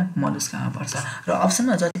हैन, मोलुस्कामा पर्छ। र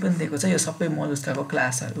अप्सनमा जति पनि दिएको छ यो सबै मोलुस्काको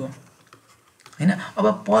क्लासहरु हो हैन। अब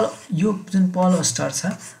पल, यो जुन पल अस्टर छ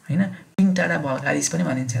हैन, पिङटाडा भल्गारिस पनि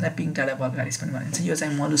भनिन्छ हैन, पिङटाडा भल्गारिस पनि भनिन्छ। यो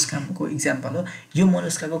चाहिँ मोलुस्काको एक्जाम्पल हो। यो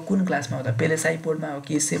मोलुस्काको कुन क्लासमा हो त, पेलेसाइपोडमा हो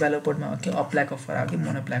कि सेभालोपोडमा हो कि अप्लाकोफोरा हो कि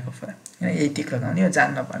मोनोप्लाकोफोरा हैन। यही टिक लगाउने, यो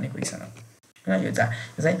जान्न पर्ने क्वेशन हो हैन। यो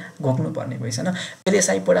चाहिँ घोक्नु पर्ने क्वेशन हो।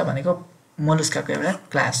 पेलेसाइपोडा भनेको मोलुस्काको एउटा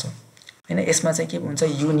क्लास हो हैन। यसमा चाहिँ के हुन्छ,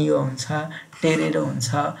 युनियो हुन्छ, टेरेडो हुन्छ,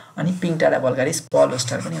 अनि पिङटाडा भल्गारिस, पल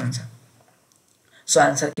अस्टर पनि हुन्छ। सो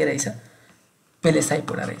आन्सर के रहेछ,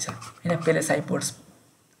 पेलेसाइपोडा रहेछ हैन। पेलेसाइपोड्स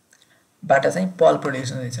बाट चाहिँ पल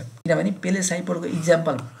प्रोड्युस हुँदैछ, किनभने पेलेसाइपोडको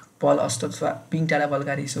एक्जाम्पल पल अस्टर अथवा पिङटाडा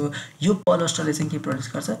भल्गारिस हो। यो पल अस्टरले चाहिँ के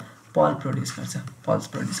प्रोड्युस गर्छ, पल प्रोड्युस गर्छ, पल्स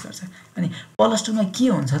प्रोड्युस गर्छ। अनि पल अस्टरमा के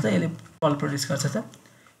हुन्छ त, यसले पल प्रोड्युस गर्छ त,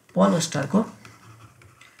 पल अस्टरको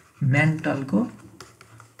मेन्टलको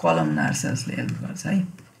कलमनार सेल्सले हेल्प गर्छ है।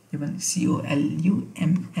 यो पनि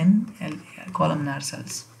COLUMNAR कलमनार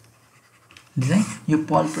सेल्सले चाहिँ यो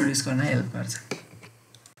पल प्रोड्युस गर्न हेल्प गर्छ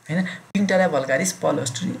हैन। पिङटाडा भल्गारिस पल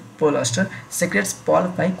अस्टर सेक्रेट्स पल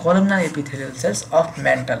by columnar epithelial cells of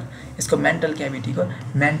mental. यसको मेन्टल क्याभिटीको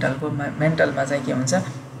मेन्टलमा चाहिँ के हुन्छ,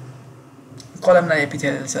 कलमनार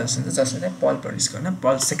एपिथेलियल सेल्स हुन्छ, जसले चाहिँ पल प्रोड्युस गर्न,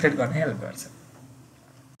 पल सेक्रेट गर्न हेल्प गर्छ।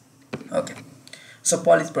 ओके, सो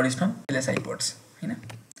पल इज प्रोड्युस फ्रम पेलेसाइपोड्स हैन।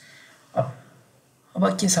 अब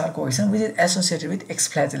के छ अर्को question, which is associated with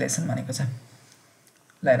एक्सफ्ल्याजेलेसन भनेको छ।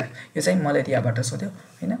 ल यो चाहिँ मलेरियाबाट सोध्यो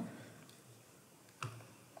हैन।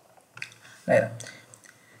 ल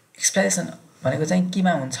एक्सफ्ल्याजेसन भनेको चाहिँ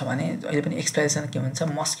केमा हुन्छ भने, अहिले पनि एक्सफ्ल्याजेसन के हुन्छ,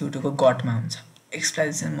 मस्किटोको गटमा हुन्छ।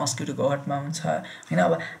 एक्सफ्ल्याजेसन मस्किटोको गटमा हुन्छ हैन।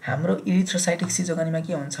 अब हाम्रो इरिथ्रोसाइटिक सिजोगनीमा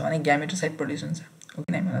के हुन्छ भने ग्यामेटोसाइट प्रोड्युस हुन्छ, हो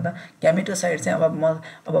कि नै भन त। ग्यामेटोसाइट चाहिँ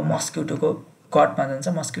अब मस्किटोको गटमा जान्छ,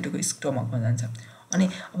 मस्किटोको स्टोमकमा जान्छ। अनि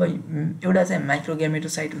अब एउटा चाहिँ माइक्रो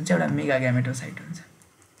ग्यामेटोसाइट हुन्छ, एउटा मेगा ग्यामेटोसाइट हुन्छ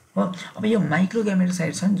हो। अब यो माइक्रो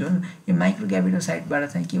ग्यामेटोसाइट छन् जुन, यो माइक्रो ग्यामेटोसाइटबाट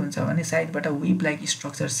चाहिँ के हुन्छ भने साइडबाट व्हिप लाइक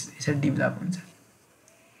स्ट्रक्चर यसरी डेभलप हुन्छ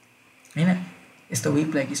हैन। यस्तो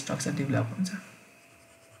व्हिप लाइक स्ट्रक्चर डेभलप हुन्छ।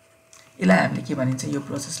 यसलाई हामीले के भनिन्छ, यो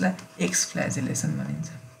प्रोसेसलाई एक्सफ्ल्याजेलेसन भनिन्छ।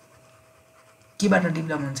 केबाट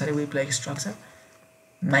डेभलप हुन्छ रे व्हिप लाइक स्ट्रक्चर,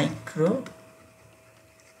 माइक्रो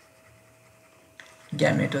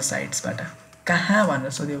ग्यामेटोसाइट्सबाट। कहाँ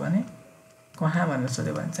भनेर सोध्यो भने,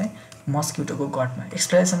 चाहिँ मस्किटोको गटमा।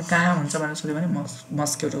 एक्सफ्ल्याजेसन कहाँ हुन्छ भनेर सोध्यो भने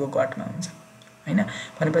मस्किटोको गटमा हुन्छ हैन।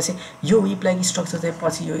 भनेपछि यो व्हिप लाइक स्ट्रक्चर चाहिँ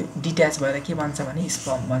पछि यो डिट्याच भएर के बन्छ भने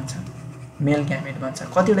स्पर्म बन्छ, मेल ग्यामेट बन्छ।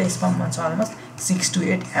 कतिवटा स्पर्म बन्छ, अलमोस्ट 6 to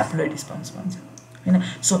 8 ह्याप्लोइड स्पर्म्स बन्छ हैन।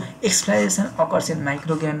 So एक्सफ्ल्याजेसन occurs in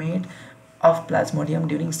micro gamete, of Plasmodium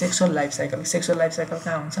during sexual life cycle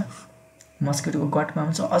कहाँ हुन्छ मस्किटोको गटमा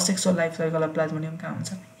हुन्छ asexual life cycle of Plasmodium कहाँ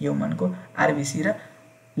हुन्छ ह्युमनको आरबिसी र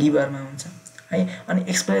लिभरमा हुन्छ है अनि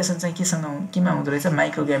एक्सप्रेसन चाहिँ केमा हुँदो रहेछ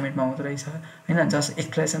माइक्रोग्यामेटमा हुँदो रहेछ हैन जस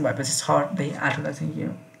एक्सप्रेसन भएपछि 6 देखि 8 वटा चाहिँ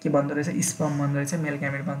के बन्दो रहेछ स्पर्म बन्दो रहेछ मेल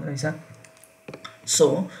ग्यामेट बन्दो रहेछ so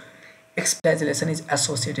एक्सप्लाजुलेसन is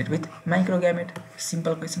associated with माइक्रोग्यामेट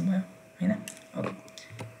simple question भयो हैन ओके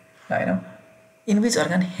ल हेरौँ in which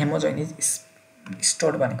organ haemozoin is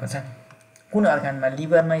stored भनेको छ कुन अर्गानमा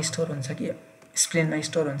लिभरमा स्टोर हुन्छ कि स्प्लेनमा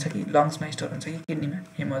स्टोर हुन्छ कि लङ्समा स्टोर हुन्छ कि किडनीमा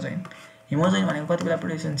हेमोजोइन भनेको कति बेला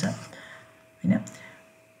प्रोड्युस हुन्छ हैन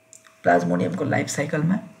प्लाज्मोडियमको लाइफ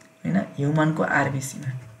साइकलमा हैन ह्युमनको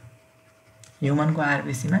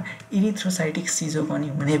आरबिसीमा इरिथ्रोसाइटिक सिजोगोनी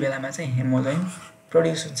हुने बेलामा चाहिँ हेमोजोइन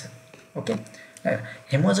प्रोड्युस हुन्छ okay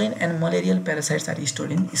haemozoin and malarial parasites are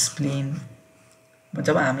stored in spleen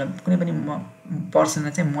जब हामीलाई कुनै पनि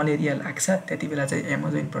पर्सनलाई चाहिँ मलेरिया लाग्छ त्यति बेला चाहिँ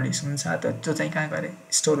हेमोजोइन प्रोड्युस हुन्छ त्यो चाहिँ कहाँ गएर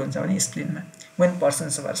स्टोर हुन्छ भने स्प्लिनमा when person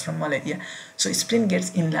suffers from malaria so spleen gets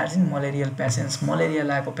enlarged in malarial patients malaria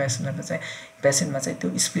लागेको पेसेन्टमा चाहिँ त्यो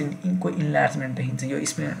स्प्लिनको इन्लार्जमेन्ट देखिन्छ यो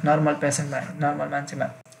स्प्लिन नर्मल पेसेन्टमा नर्मल मान्छेमा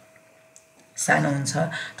सानो हुन्छ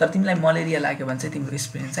तर तिमीलाई मलेरिया लाग्यो भने चाहिँ तिम्रो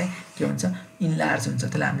स्प्लिन चाहिँ के हुन्छ इन्लार्ज हुन्छ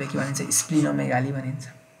त्यसलाई हामीले के भनिन्छ स्प्लिनोमेगाली भनिन्छ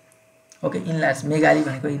ओके इन्लार्ज मेगाली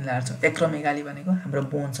भनेको इन्लार्ज हो एक्रोमेगाली भनेको हाम्रो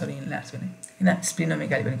बोन्सहरु इन्लार्ज हुने हैन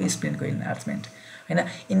स्प्लिनोमेगाली भनेको स्प्लिनको इन्लार्जमेन्ट हैन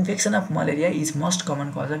infection of malaria is most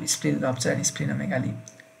common cause of spline rupture and स्प्लिनोमेगाली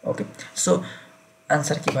okay so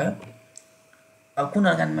answer के भयो अब कुन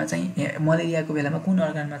अर्गानमा चाहिँ मलेरियाको बेलामा कुन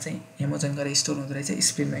अर्गानमा चाहिँ हेमोजोइन गरेर स्टोर हुँदो रहेछ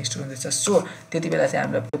स्प्लिनमा स्टोर हुँदो रहेछ सो त्यति बेला चाहिँ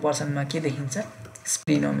हाम्रो त्यो पर्सनमा के देखिन्छ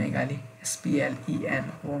स्प्लिनोमेगाली SPLEN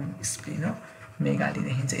होम स्प्लिनोमेगाली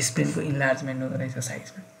देखिन्छ स्प्लिनको इन्लार्जमेन्ट हुँदो रहेछ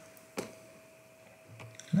साइजमा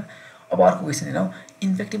ल अब अर्को क्वेशन हेरौँ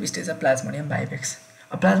इन्फेक्टिभ स्टेज अफ प्लाज्मोडियम बाइभेक्स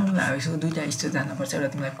अब प्लाज्मोडियम बाइभेक्सको दुईटा स्टेज जान्नुपर्छ एउटा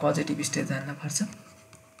तिमीलाई पजिटिभ स्टेज जान्नुपर्छ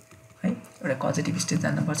है एउटा पजिटिभ स्टेज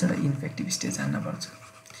जान्नुपर्छ र इन्फेक्टिभ स्टेज जान्नुपर्छ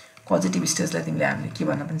पजिटिभ स्टेजलाई तिमीले हामीले के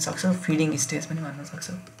भन्न पनि सक्छौ फिडिङ स्टेज पनि भन्न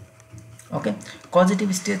सक्छौ ओके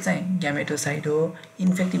पजिटिभ स्टेज चाहिँ ग्यामेटोसाइट हो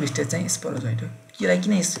इन्फेक्टिभ स्टेज चाहिँ स्पोरोजोइट हो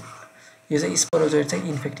किन यो चाहिँ स्पोरोजोइट चाहिँ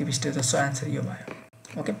इन्फेक्टिभ स्टेज हो सो आन्सर यो भयो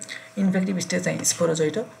ओके इन्फेक्टिभ स्टेज चाहिँ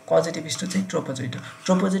स्पोरोजोइट हो पजिटिभ स्टेज चाहिँ ट्रोपोजोइट हो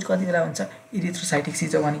ट्रोपोजोइट कति बेला हुन्छ इरिथ्रोसाइटिक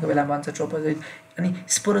सिजोगोनीको बेला बन्छ ट्रोपोजोइट अनि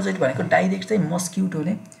स्पोरोजोइट भनेको डाइरेक्ट चाहिँ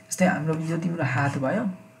मस्किटोले जस्तै हाम्रो यो तिम्रो हात भयो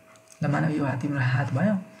ल मानव यो तिम्रो हात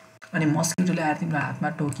भयो अनि मस्किटोले आएर तिम्रो हातमा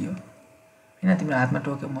टोक्यो हैन तिम्रो हातमा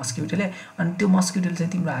टोक्यो मस्किटोले अनि त्यो मस्किटोले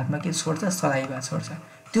चाहिँ तिम्रो हातमा के छोड्छ सलाइभा छोड्छ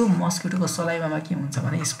त्यो मस्किटोको सलाइभामा के हुन्छ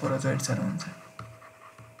भने स्पोरोजोइट्सहरु हुन्छ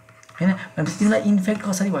हैन भनेपछि तिमीलाई इन्फेक्ट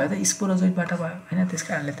कसरी भयो त स्पोरोजोइटबाट भयो हैन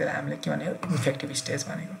त्यसकारणले त्यसलाई हामीले के भन्यो इन्फेक्टिभ स्टेज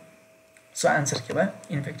भनेको सो आन्सर के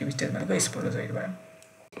भयो इन्फेक्टिभ स्टेज भनेको स्पोरोजोइट भयो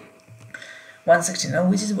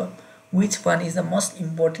 116 which one is the most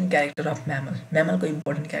important character of mammal mammal को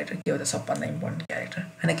important character के हो त सबभन्दा important character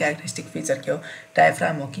हैन characteristic feature के हो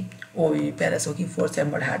डायफ्राम हो कि ओभी प्यारस हो कि फोर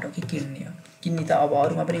चेम्बर्ड हार्ट हो कि किडनी हो किडनी त अब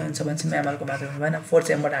अरुमा पनि हुन्छ भन्छ म्यामलको मात्र भएन फोर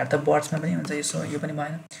चेम्बर्ड हार्ट त बर्ड्समा पनि हुन्छ यो पनि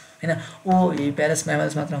भएन हैन ओभी प्यारस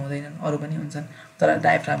म्यामल्स मात्र हुँदैनन् अरु पनि हुन्छन् तर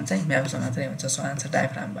डायफ्राम चाहिँ म्यामल्समा मात्रै हुन्छ सो आन्सर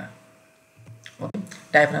डायफ्राम भयो okay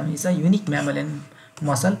diaphragm is a unique म्यामलियन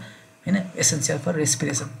muscle हैन एसेन्शियल फर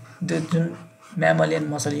रेस्पिरेसन जुन म्यामलियन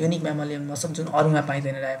मसल युनिक म्यामलियन मसल जुन अरुमा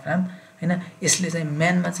पाइदैन डायफ्राम हैन यसले चाहिँ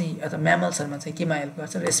म्यानमा चाहिँ अथवा म्यामल्सहरुमा चाहिँ केमा हेल्प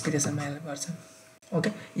गर्छ रेस्पिरेसनमा हेल्प गर्छ ओके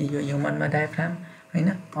यो ह्युमनमा डायफ्राम हैन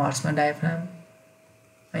हर्समा डायफ्राम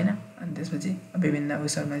हैन अनि त्यसपछि विभिन्न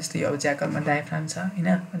उसहरुमा जस्तै अब ज्याकलमा डायफ्राम छ हैन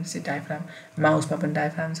अनि चाहिँ डायफ्राम माउसमा पनि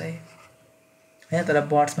डायफ्राम छ हैन तर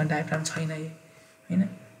बर्ड्समा डायफ्राम छैन हैन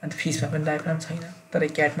अनि फिशमा पनि डायफ्राम छैन तर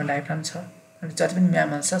क्याटमा डायफ्राम छ अनि जति पनि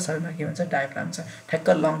म्यामल्स छ सबैमा के हुन्छ डायफ्राम छ ठ्याक्क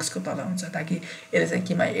लङ्ग्सको तल हुन्छ ताकि यसले चाहिँ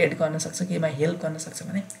केमा एड गर्न सक्छ केमा हेल्प गर्न सक्छ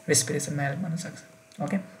भने रेस्पिरेसनमा हेल्प गर्न सक्छ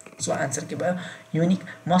ओके सो आन्सर के भयो unique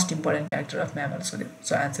most important character of mammals हो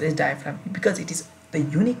so answer is diaphragm because it is the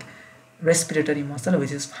unique respiratory muscle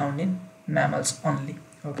which is found in mammals only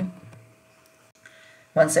okay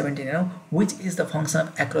 117 you know which is the function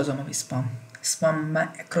of acrosome of sperm ma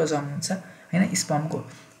acrosome huncha हैन sperm को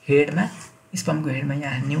head मा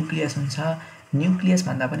यहाँ nucleus हुन्छ nucleus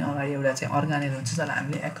भन्दा पनि अगाडि एउटा चाहिँ अर्गानेल हुन्छ जसलाई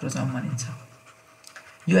हामीले एक्रोजोम भनिन्छ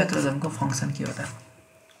यो एक्रोजोम को फंक्सन के हो त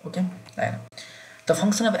okay The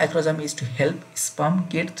function of acrosome is to help sperm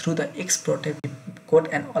get through the X protective coat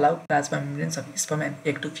and allow plasma membranes of sperm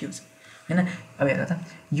and egg to fuse. हैन अब हेर त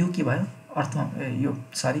यो के भयो अर्थमा यो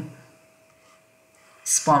सरी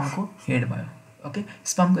स्पर्म को हेड भयो ओके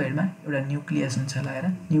स्पर्म को हेडमा एउटा न्यूक्लियस हुन्छ ल हेर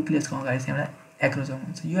न्यूक्लियसको अगाडि चाहिँ एउटा एक्रोजोम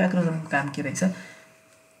हुन्छ यो एक्रोजोमको काम के रहेछ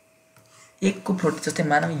एग को प्रोटिन जस्तै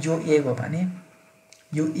मानौ यो एग हो भने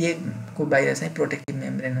यो एगको बाहिर चाहिँ प्रोटेक्टिभ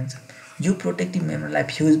मेम्ब्रेन हुन्छ। यो प्रोटेक्टिभ मेम्ब्रेनलाई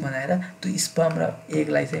फ्युज बनाएर त्यो स्पर्म र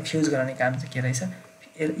एगलाई चाहिँ फ्युज गराउने काम चाहिँ के रहेछ,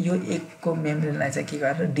 यो एगको मेम्ब्रेनलाई चाहिँ के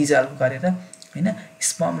गरेर डिजल्भ गरेर हैन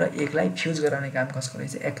स्पर्म र एगलाई फ्युज गराउने काम कसको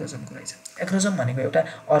रहेछ, एक्रोजोमको रहेछ। एक्रोजोम भनेको एउटा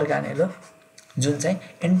अर्गानेल हो जुन चाहिँ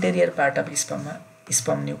interior part of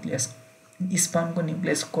sperm nucleus, स्पर्मको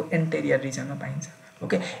न्युक्लियसको interior रिजनमा पाइन्छ।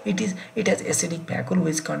 Okay, it has acidic vacuum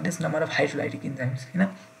which contents number of hydrolytic enzymes. हैन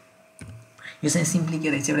यो चाहिँ सिम्पली के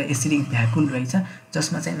रहेछ, एउटा एसिडिक भ्याकुल रहेछ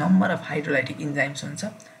जसमा चाहिँ नम्बर अफ हाइड्रोलाइटिक इन्जाइम्स हुन्छ।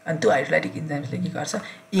 अनि त्यो हाइड्रोलाइटिक इन्जाइम्सले के गर्छ,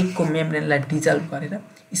 एकको मेम्ब्रेनलाई डिजल्भ गरेर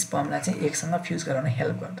स्पर्मलाई चाहिँ एकसँग फ्युज गराउन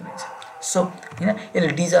हेल्प गर्दो रहेछ। सो हैन यसले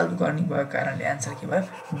डिजल्भ गर्ने भएको कारणले आन्सर के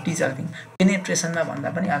भयो, डिजल्भिङ। पेनेट्रेसनमा भन्दा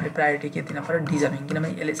पनि हामीले प्रायोरिटी के दिन पर्यो, डिजल्भिङ, किनभने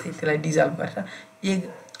यसले चाहिँ त्यसलाई डिजल्भ गरेर एग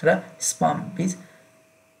र स्पर्म बीच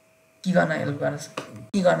के गर्न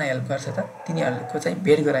हेल्प गर्छ त, तिनीहरूको चाहिँ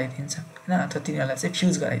भेट गराइदिन्छ हैन, अथवा तिनीहरूलाई चाहिँ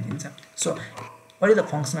फ्युज गराइदिन्छ। So what is the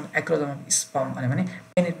function of acrosome of sperm भने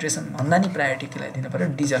पेनिट्रेसन भन्दा नि प्रायोरिटी केलाई दिनु पर्यो,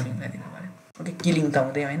 डिजल्भिङलाई दिनु पर्यो। ओके, किलिङ त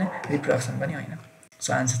हुँदै होइन, रिप्रोडक्सन पनि होइन।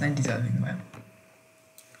 सो आन्सर चाहिँ डिजल्भिङ भयो।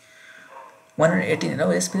 118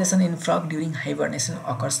 हेरौँ, respiration in frog during हाइबरनेसन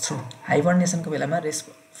occurs through. हाइबरनेसनको बेलामा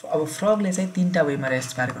अब फ्रगले चाहिँ 3टा वेमा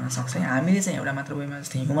रेस्पायर गर्न सक्छ। हामीले चाहिँ एउटा मात्र वेमा,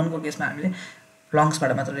 जस्तै ह्युमनको केसमा हामीले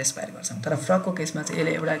लङ्सबाट मात्र रेस्पायर गर्छौँ, तर फ्रगको केसमा चाहिँ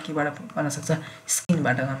यसले एउटा केबाट गर्न सक्छ,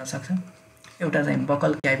 स्किनबाट गर्न सक्छ, एउटा चाहिँ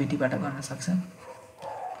बकल क्याभिटीबाट गर्न सक्छ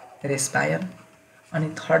रेस्पायर, अनि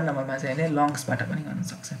थर्ड नम्बरमा चाहिँ यसले लङ्सबाट पनि गर्न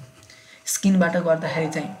सक्छ। स्किनबाट गर्दाखेरि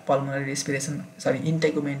चाहिँ पल्मोनरी रेस्पिरेसन,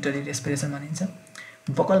 इन्टेगुमेन्टरी रेस्पिरेसन भनिन्छ।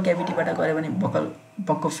 बकल क्याभिटीबाट गऱ्यो भने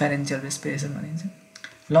बकोफेरेन्जियल रेस्पिरेसन भनिन्छ।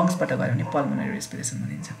 लङ्सबाट गऱ्यो भने पल्मोनरी रेस्पिरेसन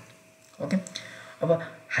भनिन्छ। ओके, अब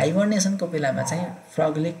हाइबरनेसनको बेलामा चाहिँ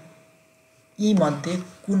फ्रगले यी मध्ये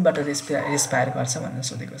कुनबाट रेस्पायर गर्छ भनेर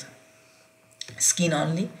सोधेको छ। Skin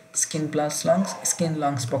only, skin plus lungs, skin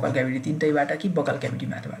lungs buccal cavity तिनटैबाट कि बकल क्याभिटी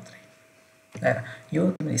मात्रै। हेर यो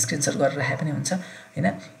तिमीले स्क्रिनसट गरेर राखे पनि हुन्छ हैन।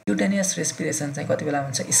 क्युटेनियस रेस्पिरेसन चाहिँ कति बेला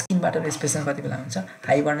हुन्छ, स्किनबाट रेस्पिरेसन कति बेला हुन्छ,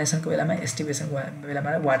 हाइबरनेसनको बेलामा, एस्टिभेसनको बेलामा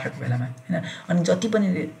र वाटरको बेलामा हैन। अनि जति पनि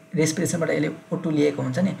रेस्पिरेसनबाट यसले O2 लिएको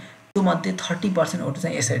हुन्छ नि, त्यो मध्ये 30% O2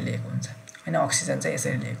 चाहिँ यसरी लिएको हुन्छ हैन, अक्सिजन चाहिँ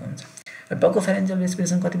यसरी लिएको हुन्छ। र बकोफेरेन्जियल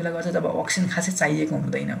रेस्पिरेसन कति बेला गर्छ, जब अक्सिजन खासै चाहिएको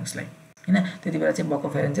हुँदैन उसलाई हैन, त्यति बेला चाहिँ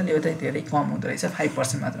बकोफेरेन्जियल यो चाहिँ धेरै कम हुँदो रहेछ,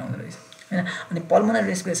 5% मात्र हुँदो रहेछ हैन। अनि पल्मोनरी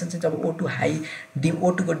रेस्पिरेसन चाहिँ जब O2 हाई,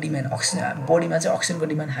 O2 को डिमान्ड, अक्सिजन बडीमा चाहिँ अक्सिजनको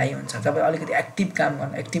डिमान्ड हाई हुन्छ, जब अलिकति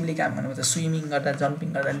एक्टिभली काम गर्नुपर्छ, स्विमिङ गर्दा,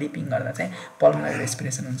 जम्पिङ गर्दा, लिपिङ गर्दा चाहिँ पल्मोनरी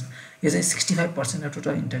रेस्पिरेसन हुन्छ। यो चाहिँ 65% of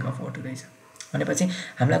total intake of O2 रहेछ। भनेपछि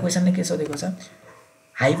हामीलाई क्वेसनले के सोधेको छ,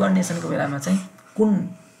 हाइबरनेसनको बेलामा चाहिँ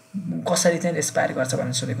कसरी चाहिँ रेस्पायर गर्छ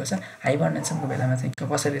भनेर सोधेको छ। हाइबरनेसनको बेलामा चाहिँ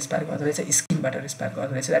कसरी रेस्पायर गर्दो रहेछ, स्किनबाट रेस्पायर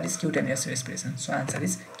गर्दो रहेछ, that is क्युटेनियस respiration. So answer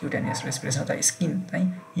is क्युटेनियस respiration, अथवा स्किन चाहिँ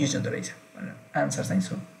युज हुँदो रहेछ भनेर आन्सर चाहिँ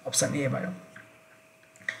सो अप्सन ए भयो।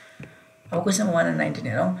 अब क्वेसन 119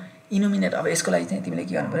 हेरौँ, इनोमिनेट। अब यसको लागि चाहिँ तिमीले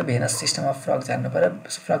के गर्नु पर्यो, भेनस सिस्टम अफ फ्रग जान्नु पर्यो,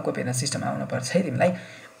 फ्रगको भेनस सिस्टम आउनु पर्छ है तिमीलाई।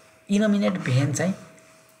 इनोमिनेट भेन चाहिँ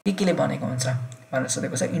केले बनेको हुन्छ भनेर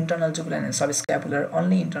सोधेको छ। Internal jugular and sub स्क्यापुलर,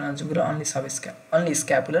 only internal jugular, only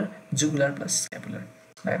स्क्यापुलर, jugular plus स्क्यापुलर।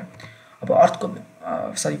 अब अर्थको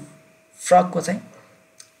फ्रगको चाहिँ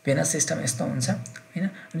भेनस सिस्टम यस्तो हुन्छ हैन।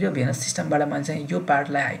 यो भेनस सिस्टमबाट मैले चाहिँ यो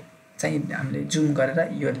पार्टलाई चाहिँ हामीले जुम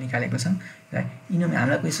गरेर यो निकालेको छौँ।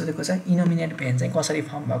 हामीलाई के सोधेको छ, इनोमिनेट भेन चाहिँ कसरी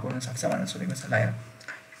फर्म भएको हुनसक्छ भनेर सोधेको छ। ल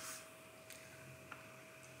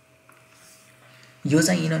यो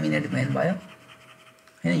चाहिँ इनोमिनेट भेन भयो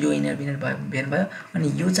हैन, यो इनोमिनेट भेन भयो, अनि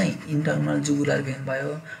यो चाहिँ इन्टरनल जुगुलर भेन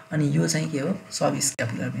भयो, अनि यो चाहिँ के हो, सब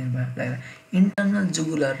स्क्यापुलर भेन भयो। इन्टरनल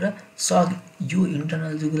जुगुलर र यो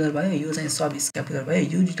इन्टरनल जुगुलर भयो, यो चाहिँ सब स्क्यापुलर भयो,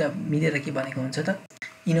 यो दुईटा मिलेर के बनेको हुन्छ त,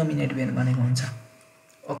 इनोमिनेट भेन बनेको हुन्छ।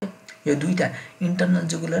 ओके, यो दुईटा इन्टरनल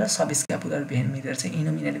जुगुलर र सब स्क्यापुलर भेन मिलेर चाहिँ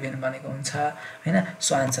इनोमिनेट भेन बनेको हुन्छ हैन।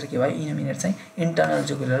 सो आन्सर के भयो, इनोमिनेट चाहिँ इन्टरनल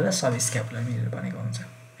जुगुलर र सब स्क्यापुलर मिलेर बनेको हुन्छ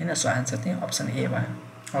हैन। सो आन्सर चाहिँ अप्सन ए भयो।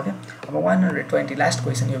 ओके, अब 120 लास्ट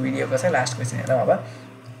क्वेसन, यो भिडियोको चाहिँ लास्ट क्वेसन हेरौँ। अब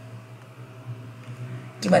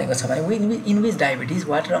के भनेको छ भने, in which diabetes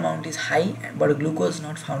water amount is high but glucose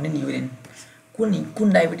not found in urine.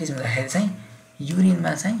 कुन डायबिटिज हुँदाखेरि चाहिँ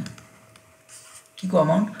युरिनमा चाहिँ के को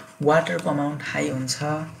अमाउन्ट, वाटरको अमाउन्ट हाई हुन्छ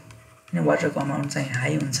हैन, वाटरको अमाउन्ट चाहिँ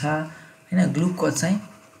हाई हुन्छ हैन, ग्लुकोज चाहिँ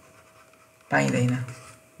पाइँदैन,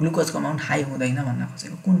 ग्लुकोजको अमाउन्ट हाई हुँदैन भन्न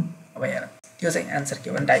खोजेको कुन। अब हेर त्यो चाहिँ एन्सर के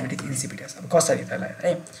हो भने डायबिटिज इन्सिपिडस। अब कसरी त्यसलाई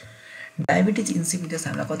है, डायबिटिज इन्सिपिडस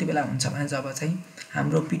हामीलाई कति बेला हुन्छ भने जब चाहिँ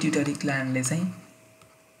हाम्रो पिट्युटरी ग्ल्यान्डले चाहिँ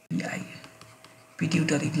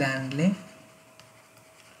पिट्युटरी ग्ल्यान्डले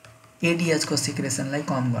एडिएचको सिक्रेसनलाई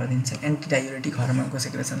कम गरिदिन्छ, एन्टिडायुरेटिक हर्मोनको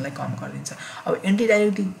सिक्रेसनलाई कम गरिदिन्छ। अब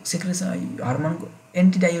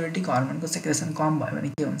एन्टिडायुरेटिक हर्मोनको सिक्रेसन कम भयो भने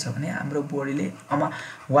के हुन्छ भने हाम्रो बडीले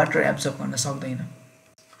वाटर एब्जर्ब गर्न सक्दैन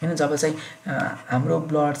हैन। जब चाहिँ हाम्रो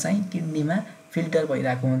ब्लड चाहिँ किडनीमा फिल्टर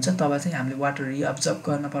भइरहेको हुन्छ तब चाहिँ हामीले वाटर रिअब्जर्ब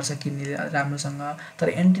गर्नुपर्छ किडनीले राम्रोसँग। तर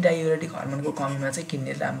एन्टिडायुरेटिक हर्मोनको कमीमा चाहिँ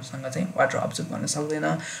किडनीले राम्रोसँग चाहिँ वाटर अब्जर्ब गर्न सक्दैन।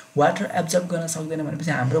 वाटर एब्जर्ब गर्न सक्दैन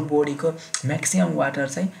भनेपछि हाम्रो बडीको म्याक्सिमम वाटर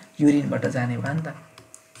चाहिँ युरिनबाट जाने भयो नि त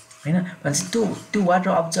हैन। भनेपछि त्यो वाटर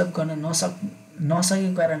अब्जर्ब गर्न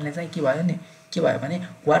नसकेको कारणले चाहिँ के भयो भने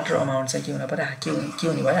वाटर अमाउन्ट चाहिँ के हुन पर्यो, के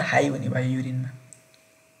हुने भयो, हाई हुने भयो युरिनमा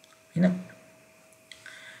हैन।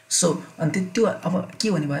 सो अनि त्यो अब के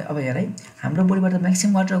हुने भयो, अब हेर है हाम्रो बडीबाट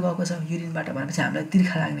म्याक्सिमम वाटर गएको छ युरिनबाट भनेपछि हामीलाई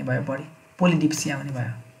तिर्खा लाग्ने भयो, बडी पोलिडिप्सिया हुने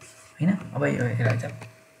भयो हैन। अब हेर त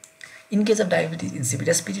in case of diabetes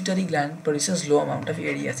insipidus pituitary gland produces low amount of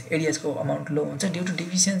एडिएच। एडिएचको amount लो हुन्छ due to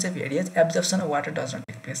deficiency of एडिएच, absorption of water does not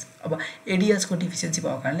take place. अब एडिएचको डिफिसियन्सी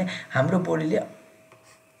भएको कारणले हाम्रो बडीले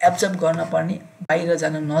एब्जर्ब गर्न पर्ने, बाहिर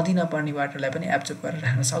जान नदिन पर्ने वाटरलाई पनि एब्जर्ब गरेर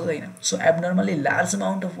राख्न सक्दैन। So एब्नर्मली large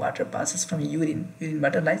amount of water passes from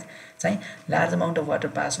युरिनबाट चाहिँ large amount of water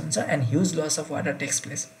pass हुन्छ and huge loss of water takes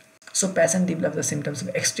place. So patient develop the symptoms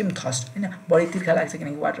of extreme thirst हैन। बडी तिर्खा लाग्छ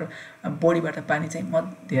किनकि वाटर बडीबाट पानी चाहिँ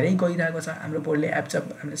धेरै गइरहेको छ, हाम्रो बडीले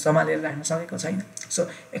एब्जर्ब हामीले सम्हालेर राख्न सकेको छैन। सो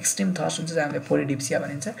एक्सट्रिम थर्स्ट हुन्छ जहाँ हामीले पोलिडिप्सिया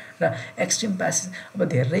भनिन्छ र एक्सट्रिम प्यासेज, अब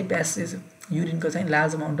धेरै प्यासेज युरिनको चाहिँ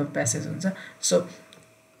लार्ज अमाउन्ट अफ प्यासेज हुन्छ। सो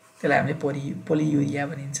त्यसलाई हामीले पोलियुरिया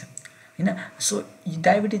भनिन्छ हैन। सो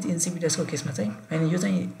डायबिटिज इन्सिपिडसको केसमा चाहिँ हैन यो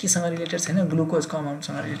चाहिँ केसँग रिलेटेड छैन, ग्लुकोजको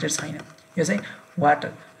अमाउन्टसँग रिलेटेड छैन, यो चाहिँ वाटर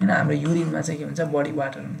हैन। हाम्रो युरिनमा चाहिँ के हुन्छ, बडी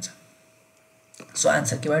वाटर हुन्छ। सो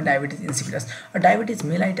आन्सर के भयो, diabetes insipidus. Diabetes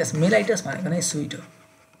mellitus, mellitus भनेको नै स्विट हो,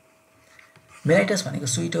 मेलाइटस भनेको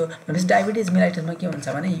स्विट हो भनेपछि डायबिटिज मेलाइटसमा के हुन्छ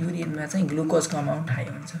भने युरिनमा चाहिँ ग्लुकोजको अमाउन्ट हाई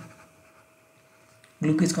हुन्छ,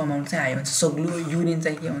 ग्लुकोजको अमाउन्ट चाहिँ हाई हुन्छ। सो युरिन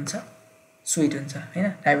चाहिँ के हुन्छ, स्विट हुन्छ हैन।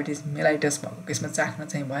 डायबिटिज मेलाइटस भएको केसमा चाख्न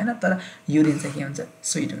चाहिँ भएन, तर युरिन चाहिँ के हुन्छ,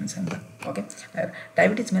 स्विट हुन्छ नि त। Okay,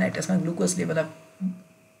 diabetes मेलाइटसमा glucose level of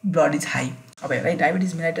blood is high. अब हेर है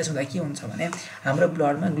डायबिटिज मेलाइटस हुँदा के हुन्छ भने हाम्रो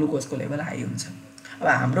ब्लडमा ग्लुकोजको लेभल हाई हुन्छ। अब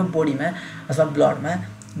हाम्रो बडीमा अथवा ब्लडमा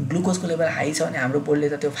ग्लुकोजको लेभल हाई छ भने हाम्रो बडीले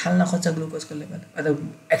त त्यो फाल्न खोज्छ ग्लुकोजको लेभल, अथवा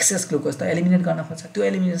एक्सेस ग्लुकोज त एलिमिनेट गर्न खोज्छ। त्यो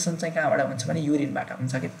एलिमिनेसन चाहिँ कहाँबाट हुन्छ भने युरिनबाट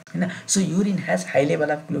हुन्छ कि हैन। So urine has high level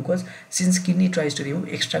of glucose since kidney tries to remove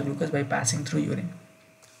extra glucose by passing through urine.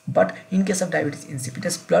 But in case of diabetes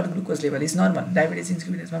insipidus blood glucose level is normal. Diabetes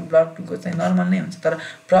इन्सिपिडसमा blood glucose चाहिँ normal नै हुन्छ, तर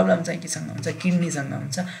problem चाहिँ केसँग हुन्छ, किडनीसँग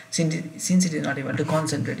हुन्छ। Since it is not able to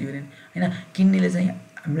concentrate urine हैन। किडनीले चाहिँ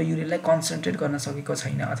हाम्रो युरिनलाई कन्सन्ट्रेट गर्न सकेको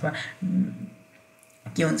छैन, अथवा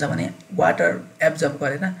के हुन्छ भने वाटर एब्जर्ब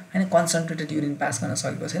गरेर हैन कन्सन्ट्रेटेड युरिन पास गर्न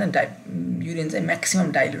सकेको छैन। युरिन चाहिँ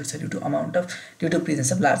म्याक्सिमम डाइल्युट छ due to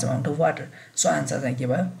presence of large amount of water. So answer चाहिँ के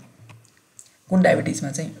भयो, कुन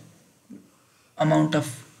डायबिटिजमा चाहिँ अमाउन्ट अफ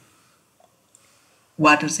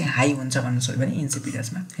वाटर चाहिँ हाई हुन्छ भन्नु सोध्यो भने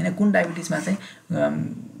इन्सिपिडसमा हैन। कुन डायबिटिजमा चाहिँ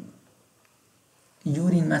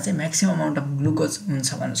युरिनमा चाहिँ म्याक्सिमम अमाउन्ट अफ ग्लुकोज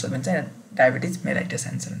हुन्छ भन्नु सोध्यो भने चाहिँ डायबिटिज मेलाइटस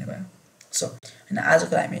आन्सर हुने भयो। सो हैन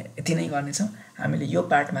आजको हामी यति नै गर्नेछौँ। हामीले यो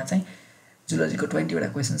पार्टमा चाहिँ जुलोजीको 20 वटा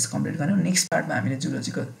क्वेसन्स कम्प्लिट गर्यौँ। नेक्स्ट पार्टमा हामीले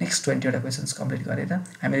जुलोजीको नेक्स्ट 20 वटा क्वेसन्स कम्प्लिट गरेर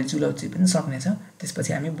हामीले जुलोजी पनि सक्नेछौँ,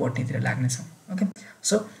 त्यसपछि हामी बोटनीतिर लाग्नेछौँ। Okay,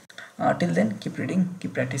 so till then keep reading,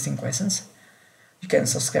 keep practising questions, you can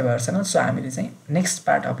subscribe our channel. So हामीले चाहिँ नेक्स्ट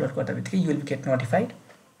पार्ट अपलोड गर्दा बित्तिकै you will get notified.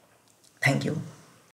 Thank you.